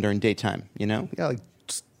stuff happened during daytime, you know? Yeah, like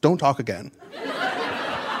just don't talk again.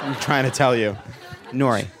 I'm trying to tell you.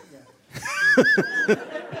 Nori.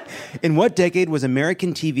 In what decade was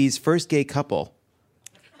American TV's first gay couple?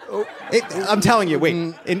 I'm telling you,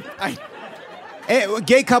 wait.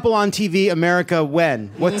 Gay couple on TV, America, when?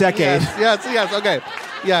 What decade? Yes, okay.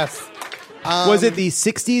 Yes. Was it the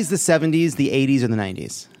 60s, the 70s, the 80s, or the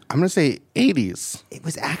 90s? I'm going to say 80s. It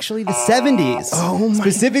was actually the 70s. Oh, my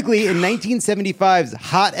Specifically in 1975's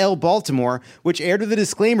Hot L Baltimore, which aired with a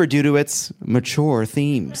disclaimer due to its mature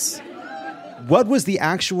themes. What was the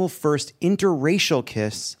actual first interracial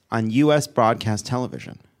kiss on U.S. broadcast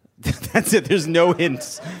television? That's it. There's no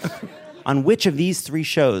hints. On which of these three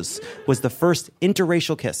shows was the first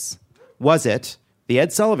interracial kiss? Was it The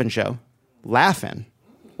Ed Sullivan Show, Laugh-In,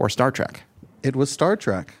 or Star Trek? It was Star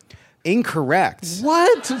Trek. Incorrect.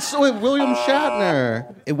 What? So William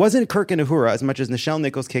Shatner. It wasn't Kirk and Uhura as much as Nichelle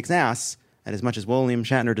Nichols kicks ass, and as much as William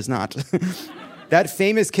Shatner does not. That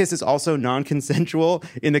famous kiss is also non-consensual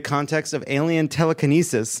in the context of alien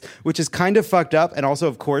telekinesis, which is kind of fucked up, and also,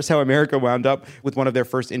 of course, how America wound up with one of their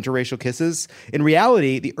first interracial kisses. In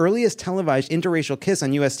reality, the earliest televised interracial kiss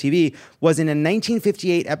on US TV was in a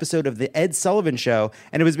 1958 episode of The Ed Sullivan Show,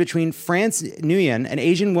 and it was between France Nguyen, an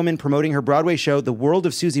Asian woman promoting her Broadway show The World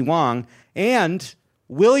of Susie Wong, and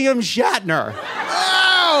William Shatner.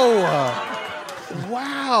 Oh!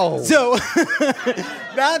 Wow. So,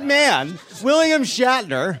 that man, William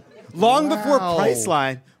Shatner, long before Wow.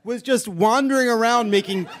 Priceline, was just wandering around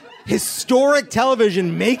making historic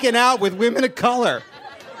television, making out with women of color.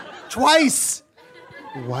 Twice.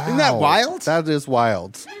 Wow. Isn't that wild? That is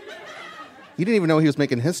wild. He didn't even know he was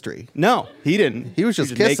making history. No, he didn't. He was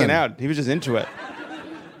just making kissing. out. He was just into it.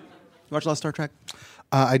 You watch a lot of Star Trek?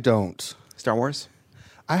 I don't. Star Wars?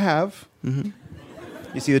 I have.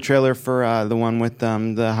 You see the trailer for the one with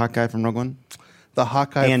the hot guy from Rogue One? The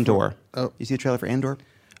Hawkeye. Andor. Oh. You see the trailer for Andor?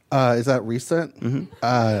 Is that recent?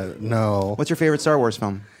 Mm-hmm. No. What's your favorite Star Wars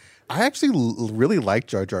film? I actually really like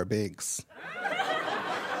Jar Jar Binks.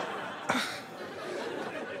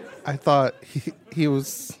 I thought he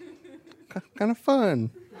was kind of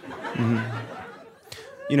fun.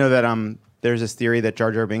 You know that there's this theory that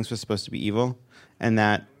Jar Jar Binks was supposed to be evil, and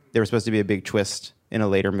that there was supposed to be a big twist in a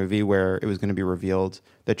later movie where it was going to be revealed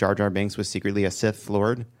that Jar Jar Binks was secretly a Sith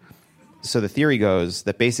Lord. So the theory goes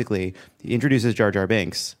that basically he introduces Jar Jar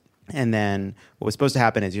Binks, and then what was supposed to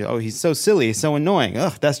happen is, he's so silly, so annoying.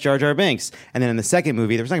 Ugh, that's Jar Jar Binks. And then in the second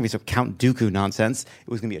movie, there was not going to be some Count Dooku nonsense. It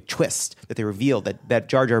was going to be a twist that they revealed that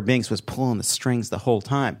Jar Jar Binks was pulling the strings the whole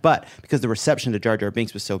time. But because the reception to Jar Jar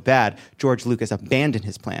Binks was so bad, George Lucas abandoned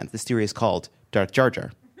his plans. This theory is called Darth Jar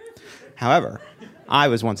Jar. However, I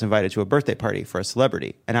was once invited to a birthday party for a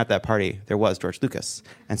celebrity, and at that party, there was George Lucas.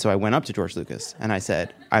 And so I went up to George Lucas, and I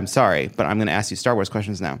said, I'm sorry, but I'm going to ask you Star Wars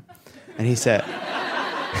questions now. And he said,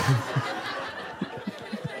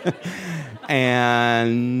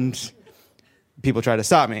 And people try to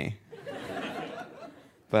stop me.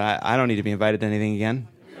 But I don't need to be invited to anything again.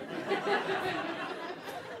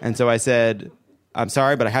 And so I said, I'm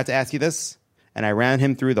sorry, but I have to ask you this. And I ran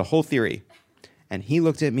him through the whole theory. And he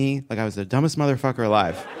looked at me like I was the dumbest motherfucker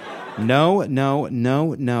alive. No,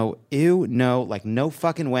 ew, no, like no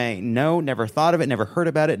fucking way. No, never thought of it, never heard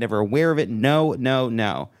about it, never aware of it.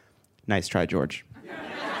 No. Nice try, George.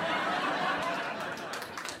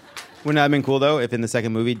 Wouldn't that have been cool, though, if in the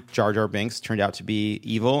second movie, Jar Jar Binks turned out to be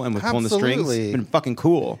evil and was pulling the strings? Absolutely. It'd been fucking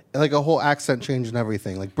cool. Like a whole accent change and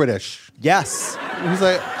everything, like British. Yes. And he's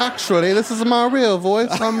like, actually, this is my real voice.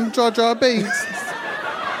 I'm Jar Jar Binks.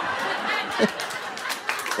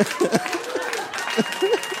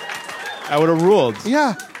 I would have ruled.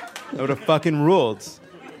 Yeah. I would have fucking ruled.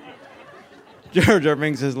 Jar Jar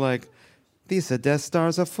Binks is like, these Death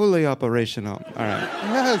Stars are fully operational. All right.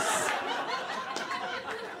 Yes.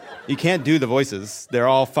 You can't do the voices. They're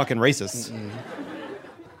all fucking racist. Mm-mm.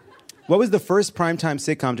 What was the first primetime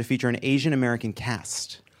sitcom to feature an Asian American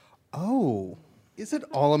cast? Oh. Is it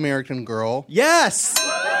All American Girl? Yes!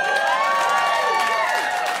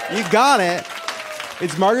 You got it.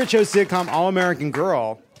 It's Margaret Cho's sitcom All American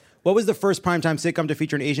Girl. What was the first primetime sitcom to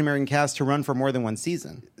feature an Asian American cast to run for more than one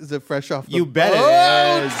season? Is it Fresh Off the You bet Boat?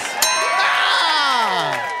 it is.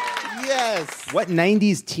 Yes. What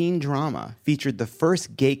 90s teen drama featured the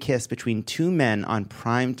first gay kiss between two men on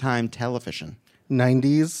primetime television?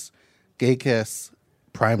 90s gay kiss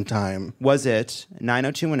primetime. Was it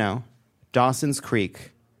 90210, Dawson's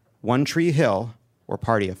Creek, One Tree Hill, or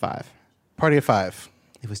Party of Five? Party of Five.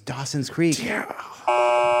 It was Dawson's Creek. Yeah.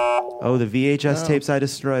 Oh, the VHS tapes I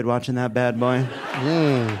destroyed watching that bad boy.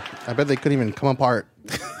 I bet they couldn't even come apart.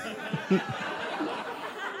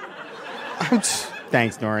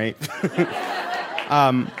 Thanks, Nori.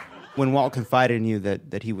 When Walt confided in you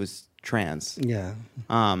that he was trans, Yeah.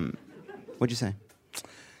 what'd you say?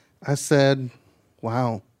 I said,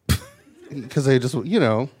 wow. Because I just, I just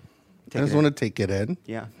it want to take it in.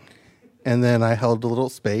 Yeah. And then I held a little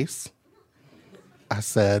space. I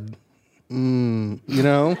said, when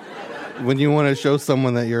you want to show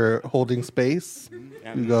someone that you're holding space,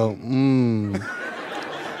 you go,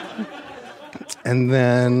 And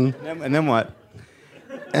then... And then what?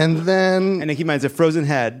 And then... And Nicki Mine's a frozen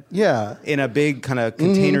head. Yeah. In a big kind of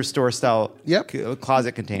container store style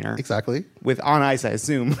closet container. Exactly. With on ice, I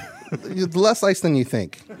assume. Less ice than you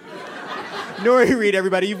think. Nori Reed,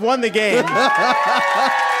 everybody, you've won the game.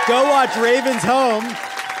 Go watch Ravens Home.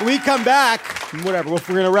 When we come back, whatever, we're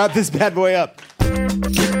going to wrap this bad boy up.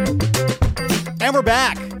 And we're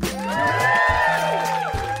back.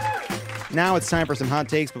 Now it's time for some hot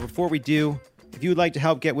takes, but before we do, if you would like to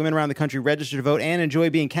help get women around the country registered to vote and enjoy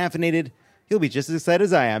being caffeinated, you'll be just as excited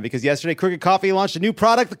as I am, because yesterday Crooked Coffee launched a new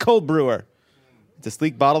product, the Cold Brewer. It's a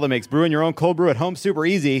sleek bottle that makes brewing your own cold brew at home super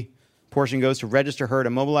easy. Portion goes to Register Her to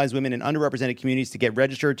mobilize women in underrepresented communities to get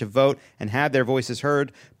registered to vote and have their voices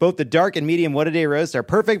heard. Both the dark and medium What-A-Day roasts are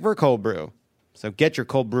perfect for cold brew. So get your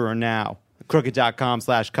cold brewer now at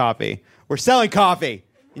crooked.com/coffee. We're selling coffee,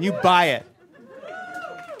 and you buy it.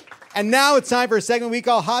 And now it's time for a segment we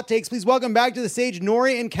call Hot Takes. Please welcome back to the stage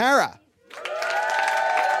Nori and Kara.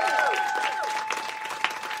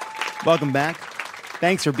 Welcome back.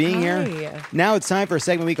 Thanks for being here. Now it's time for a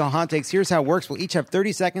segment we call Hot Takes. Here's how it works. We'll each have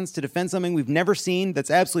 30 seconds to defend something we've never seen that's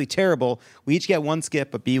absolutely terrible. We each get one skip,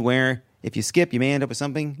 but beware. If you skip, you may end up with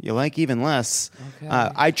something you like even less. Okay.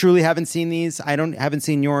 I truly haven't seen these. Haven't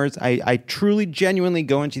seen yours. I truly, genuinely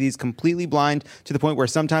go into these completely blind to the point where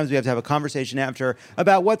sometimes we have to have a conversation after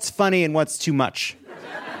about what's funny and what's too much.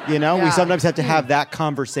 We sometimes have to have that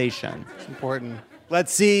conversation. It's important.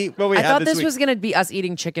 Let's see what we have I thought this this was going to be us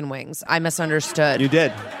eating chicken wings. I misunderstood. You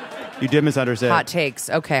did. You did misunderstand. Hot takes.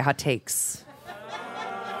 Okay, hot takes.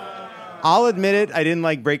 I'll admit it. I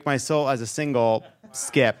didn't break my soul as a single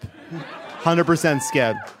skip. 100%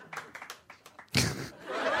 skip.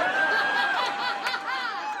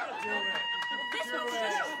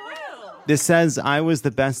 This says I was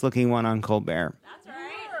the best looking one on Colbert.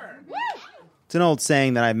 It's an old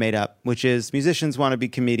saying that I've made up, which is musicians want to be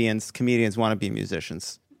comedians, comedians want to be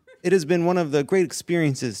musicians. It has been one of the great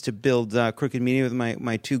experiences to build Crooked Media with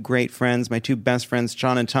my two great friends, my two best friends,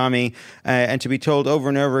 John and Tommy, and to be told over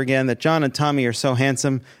and over again that John and Tommy are so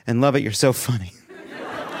handsome and love it, you're so funny.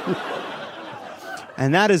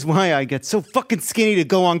 And that is why I get so fucking skinny to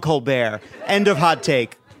go on Colbert. End of hot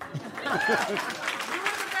take.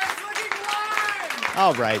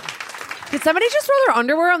 All right. Did somebody just throw their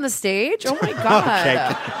underwear on the stage? Oh my God.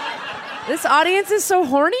 Okay. This audience is so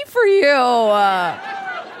horny for you.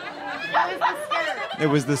 It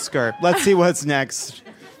was the skirt. Let's see what's next.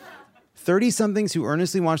 30-somethings who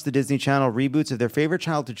earnestly watch the Disney Channel reboots of their favorite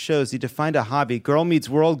childhood shows need to find a hobby. Girl meets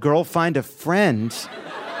world, girl find a friend.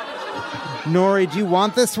 Nori, do you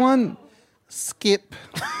want this one? Skip.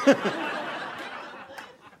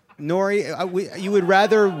 Nori, you would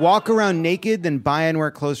rather walk around naked than buy and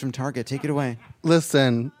wear clothes from Target. Take it away.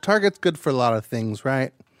 Listen, Target's good for a lot of things,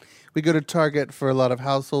 right? We go to Target for a lot of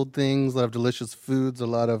household things, a lot of delicious foods, a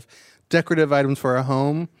lot of decorative items for our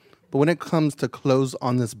home. But when it comes to clothes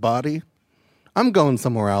on this body, I'm going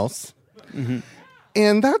somewhere else. Mm-hmm.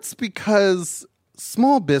 And that's because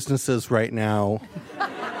small businesses right now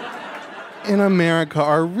in America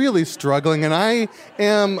are really struggling. And I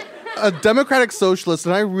am a democratic socialist,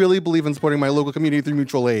 and I really believe in supporting my local community through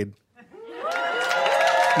mutual aid.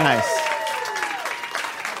 Nice.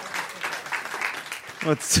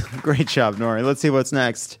 Great job, Nori. Let's see what's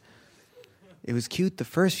next. It was cute the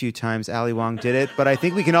first few times Ali Wong did it, but I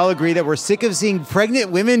think we can all agree that we're sick of seeing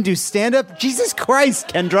pregnant women do stand-up. Jesus Christ,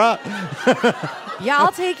 Kendra. Yeah,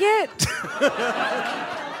 I'll take it.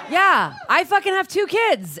 Yeah, I fucking have 2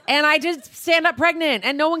 kids, and I did stand up pregnant,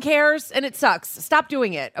 and no one cares, and it sucks. Stop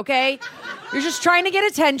doing it, okay? You're just trying to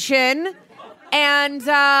get attention, and,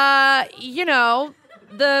 the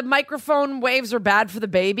microphone waves are bad for the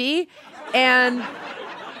baby, and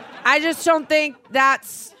I just don't think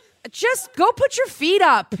that's... Just go put your feet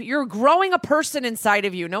up. You're growing a person inside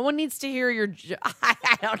of you. No one needs to hear your... I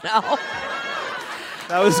don't know.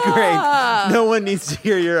 That was great. No one needs to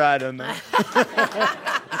hear your I don't know.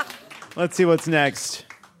 Let's see what's next.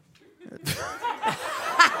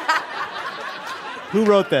 Who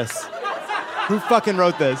wrote this? Who fucking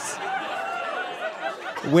wrote this?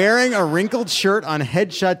 Wearing a wrinkled shirt on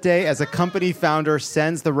headshot day as a company founder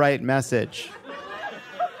sends the right message.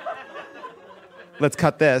 Let's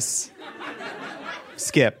cut this.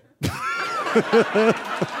 Skip. I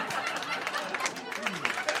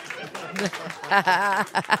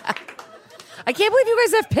can't believe you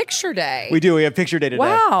guys have picture day. We do. We have picture day today.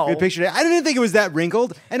 Wow. We have picture day. I didn't think it was that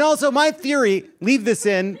wrinkled. And also, my theory, leave this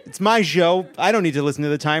in. It's my show. I don't need to listen to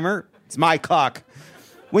the timer. It's my clock.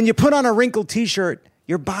 When you put on a wrinkled T-shirt,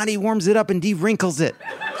 your body warms it up and de-wrinkles it.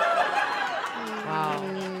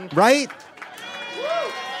 Wow. Right?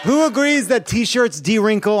 Who agrees that T-shirts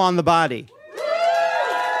de-wrinkle on the body?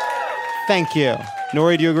 Thank you.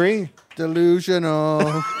 Nori, do you agree?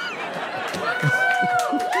 Delusional.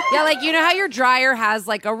 Yeah, like, you know how your dryer has,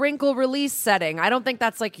 like, a wrinkle release setting? I don't think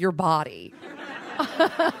that's, like, your body.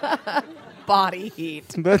 Body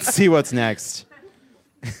heat. Let's see what's next.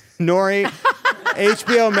 Nori,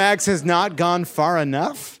 HBO Max has not gone far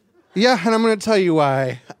enough? Yeah, and I'm going to tell you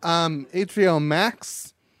why. HBO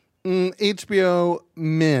Max, HBO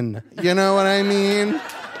Min. You know what I mean?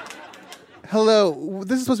 Hello,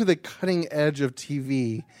 this is supposed to be the cutting edge of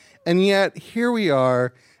TV, and yet here we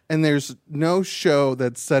are, and there's no show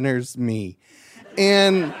that centers me.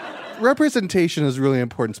 And representation is really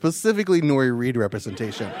important, specifically Nori Reed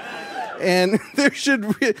representation. And they're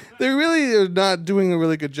really not doing a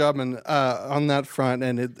really good job on that front,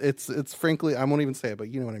 and it's frankly, I won't even say it, but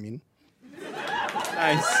you know what I mean.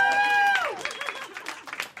 Nice.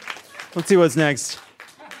 Let's see what's next.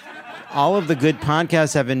 All of the good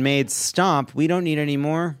podcasts have been made. Stomp. We don't need any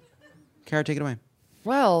more. Kara, take it away.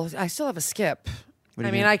 Well, I still have a skip. What do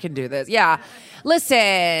you mean, mean? I can do this. Yeah.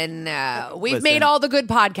 Listen, we've made all the good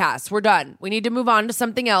podcasts. We're done. We need to move on to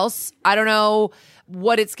something else. I don't know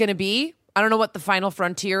what it's going to be. I don't know what the final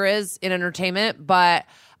frontier is in entertainment, but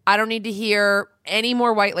I don't need to hear any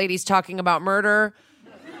more white ladies talking about murder.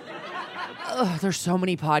 Ugh, there's so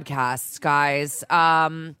many podcasts, guys.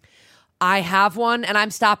 I have one, and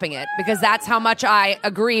I'm stopping it because that's how much I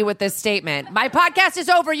agree with this statement. My podcast is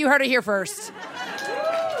over. You heard it here first.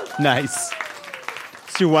 Nice.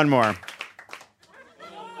 Let's do one more.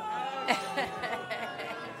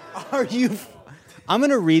 Are you... I'm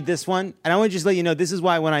going to read this one, and I want to just let you know, this is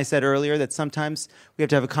why when I said earlier that sometimes we have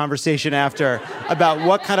to have a conversation after about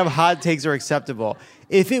what kind of hot takes are acceptable.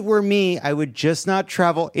 If it were me, I would just not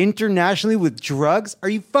travel internationally with drugs. Are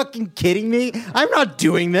you fucking kidding me? I'm not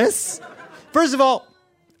doing this. First of all,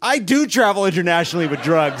 I do travel internationally with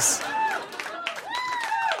drugs.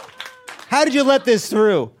 How did you let this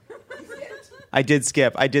through? I did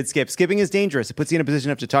skip. Skipping is dangerous. It puts you in a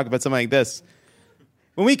position to talk about something like this.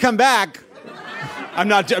 When we come back... I'm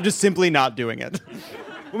just simply not doing it.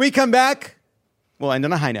 When we come back, we'll end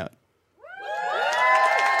on a high note.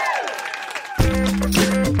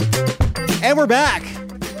 And we're back.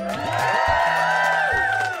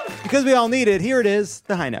 Because we all need it, here it is,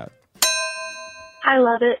 the high note. I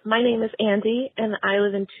love it. My name is Andy, and I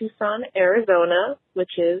live in Tucson, Arizona,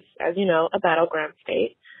 which is, as you know, a battleground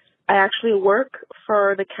state. I actually work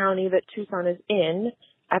for the county that Tucson is in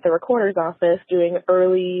at the recorder's office doing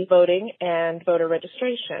early voting and voter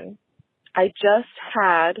registration. I just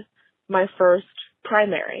had my first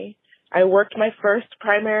primary. I worked my first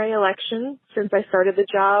primary election since I started the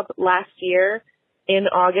job last year in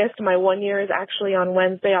August. My 1 year is actually on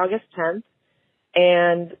Wednesday, August 10th.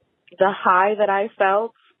 And the high that I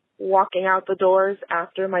felt walking out the doors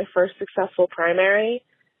after my first successful primary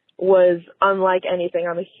was unlike anything.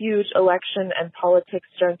 I'm a huge election and politics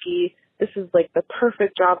junkie. This is like the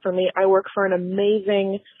perfect job for me. I work for an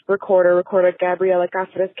amazing recorder Gabriela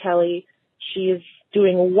Cáceres Kelly. She's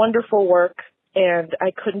doing wonderful work, and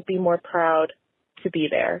I couldn't be more proud to be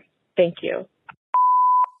there. Thank you.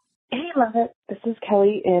 Hey, love it. This is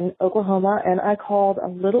Kelly in Oklahoma, and I called a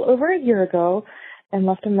little over a year ago and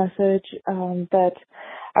left a message that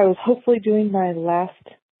I was hopefully doing my last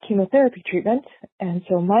chemotherapy treatment. And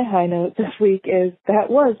so my high note this week is that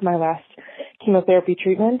was my last chemotherapy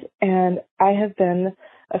treatment, and I have been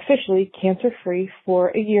officially cancer-free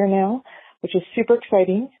for a year now, which is super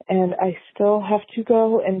exciting. And I still have to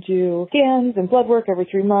go and do scans and blood work every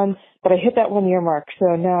 3 months, but I hit that 1 year mark.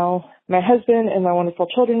 So now my husband and my wonderful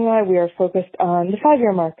children and I, we are focused on the 5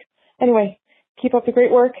 year mark. Anyway, keep up the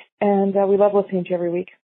great work, and we love listening to you every week.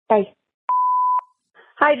 Bye.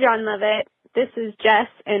 Hi, John Lovett. This is Jess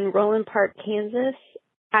in Roland Park, Kansas.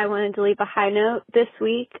 I wanted to leave a high note. This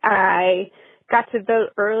week, I got to vote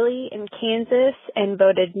early in Kansas and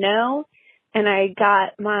voted no. And I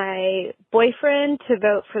got my boyfriend to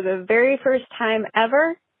vote for the very first time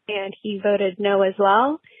ever, and he voted no as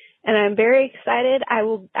well. And I'm very excited. I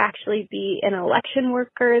will actually be an election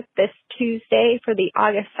worker this Tuesday for the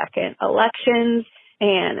August 2nd elections.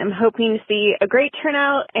 And I'm hoping to see a great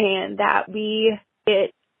turnout and that we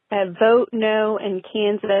get a vote no in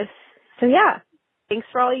Kansas. So yeah, thanks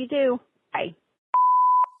for all you do. Bye.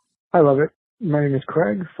 I love it. My name is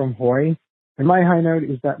Craig from Hawaii. And my high note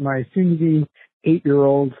is that my soon-to-be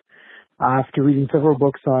 8-year-old, after reading several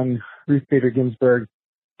books on Ruth Bader Ginsburg,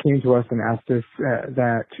 came to us and asked us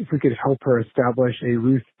that if we could help her establish a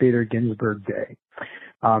Ruth Bader Ginsburg Day.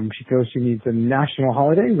 She feels she needs a national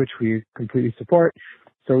holiday, which we completely support.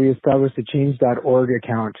 So we established a change.org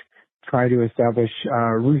account, try to establish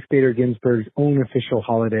Ruth Bader Ginsburg's own official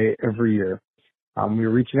holiday every year. We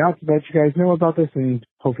were reaching out to let you guys know about this and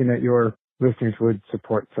hoping that your listeners would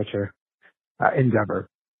support such a endeavor.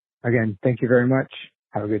 Again, thank you very much.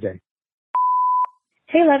 Have a good day.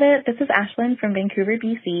 Hey, love it. This is Ashlyn from Vancouver,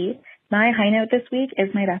 BC. My high note this week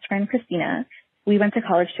is my best friend, Christina. We went to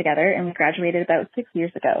college together and we graduated about 6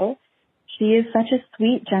 years ago. She is such a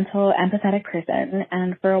sweet, gentle, empathetic person.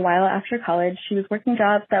 And for a while after college, she was working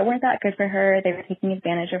jobs that weren't that good for her. They were taking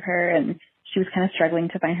advantage of her and she was kind of struggling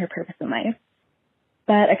to find her purpose in life.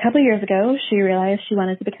 But a couple years ago, she realized she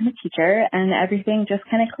wanted to become a teacher and everything just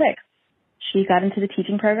kind of clicked. She got into the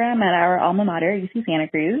teaching program at our alma mater, UC Santa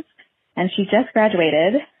Cruz, and she just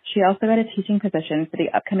graduated. She also got a teaching position for the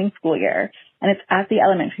upcoming school year, and it's at the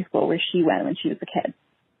elementary school where she went when she was a kid.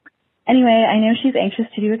 Anyway, I know she's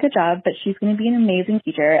anxious to do a good job, but she's going to be an amazing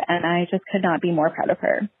teacher, and I just could not be more proud of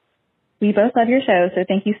her. We both love your show, so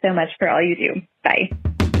thank you so much for all you do. Bye.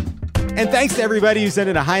 And thanks to everybody who sent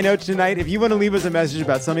in a high note tonight. If you want to leave us a message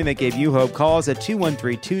about something that gave you hope, call us at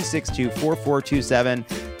 213-262-4427.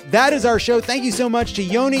 That is our show. Thank you so much to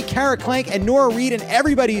Yoni, Kara Clank, and Nora Reed, and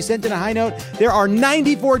everybody who sent in a high note. There are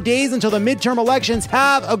 94 days until the midterm elections.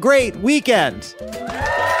 Have a great weekend.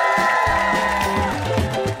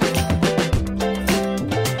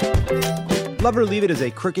 Love It or Leave It is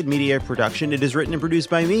a Crooked Media production. It is written and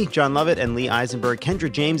produced by me, John Lovett, and Lee Eisenberg.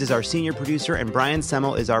 Kendra James is our senior producer, and Brian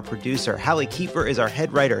Semmel is our producer. Hallie Kiefer is our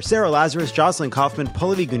head writer. Sarah Lazarus, Jocelyn Kaufman,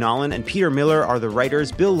 Pallavi Gunalan, and Peter Miller are the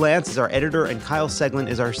writers. Bill Lance is our editor, and Kyle Seglin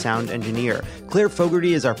is our sound engineer. Claire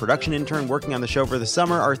Fogarty is our production intern working on the show for the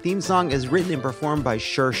summer. Our theme song is written and performed by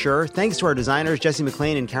Sure. Thanks to our designers, Jesse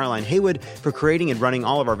McLean and Caroline Haywood, for creating and running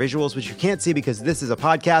all of our visuals, which you can't see because this is a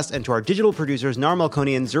podcast, and to our digital producers, Nar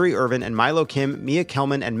Melkonian, Zuri Irvin, and Milo Kim, Mia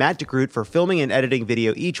Kelman, and Matt DeGroot for filming and editing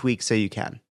video each week so you can.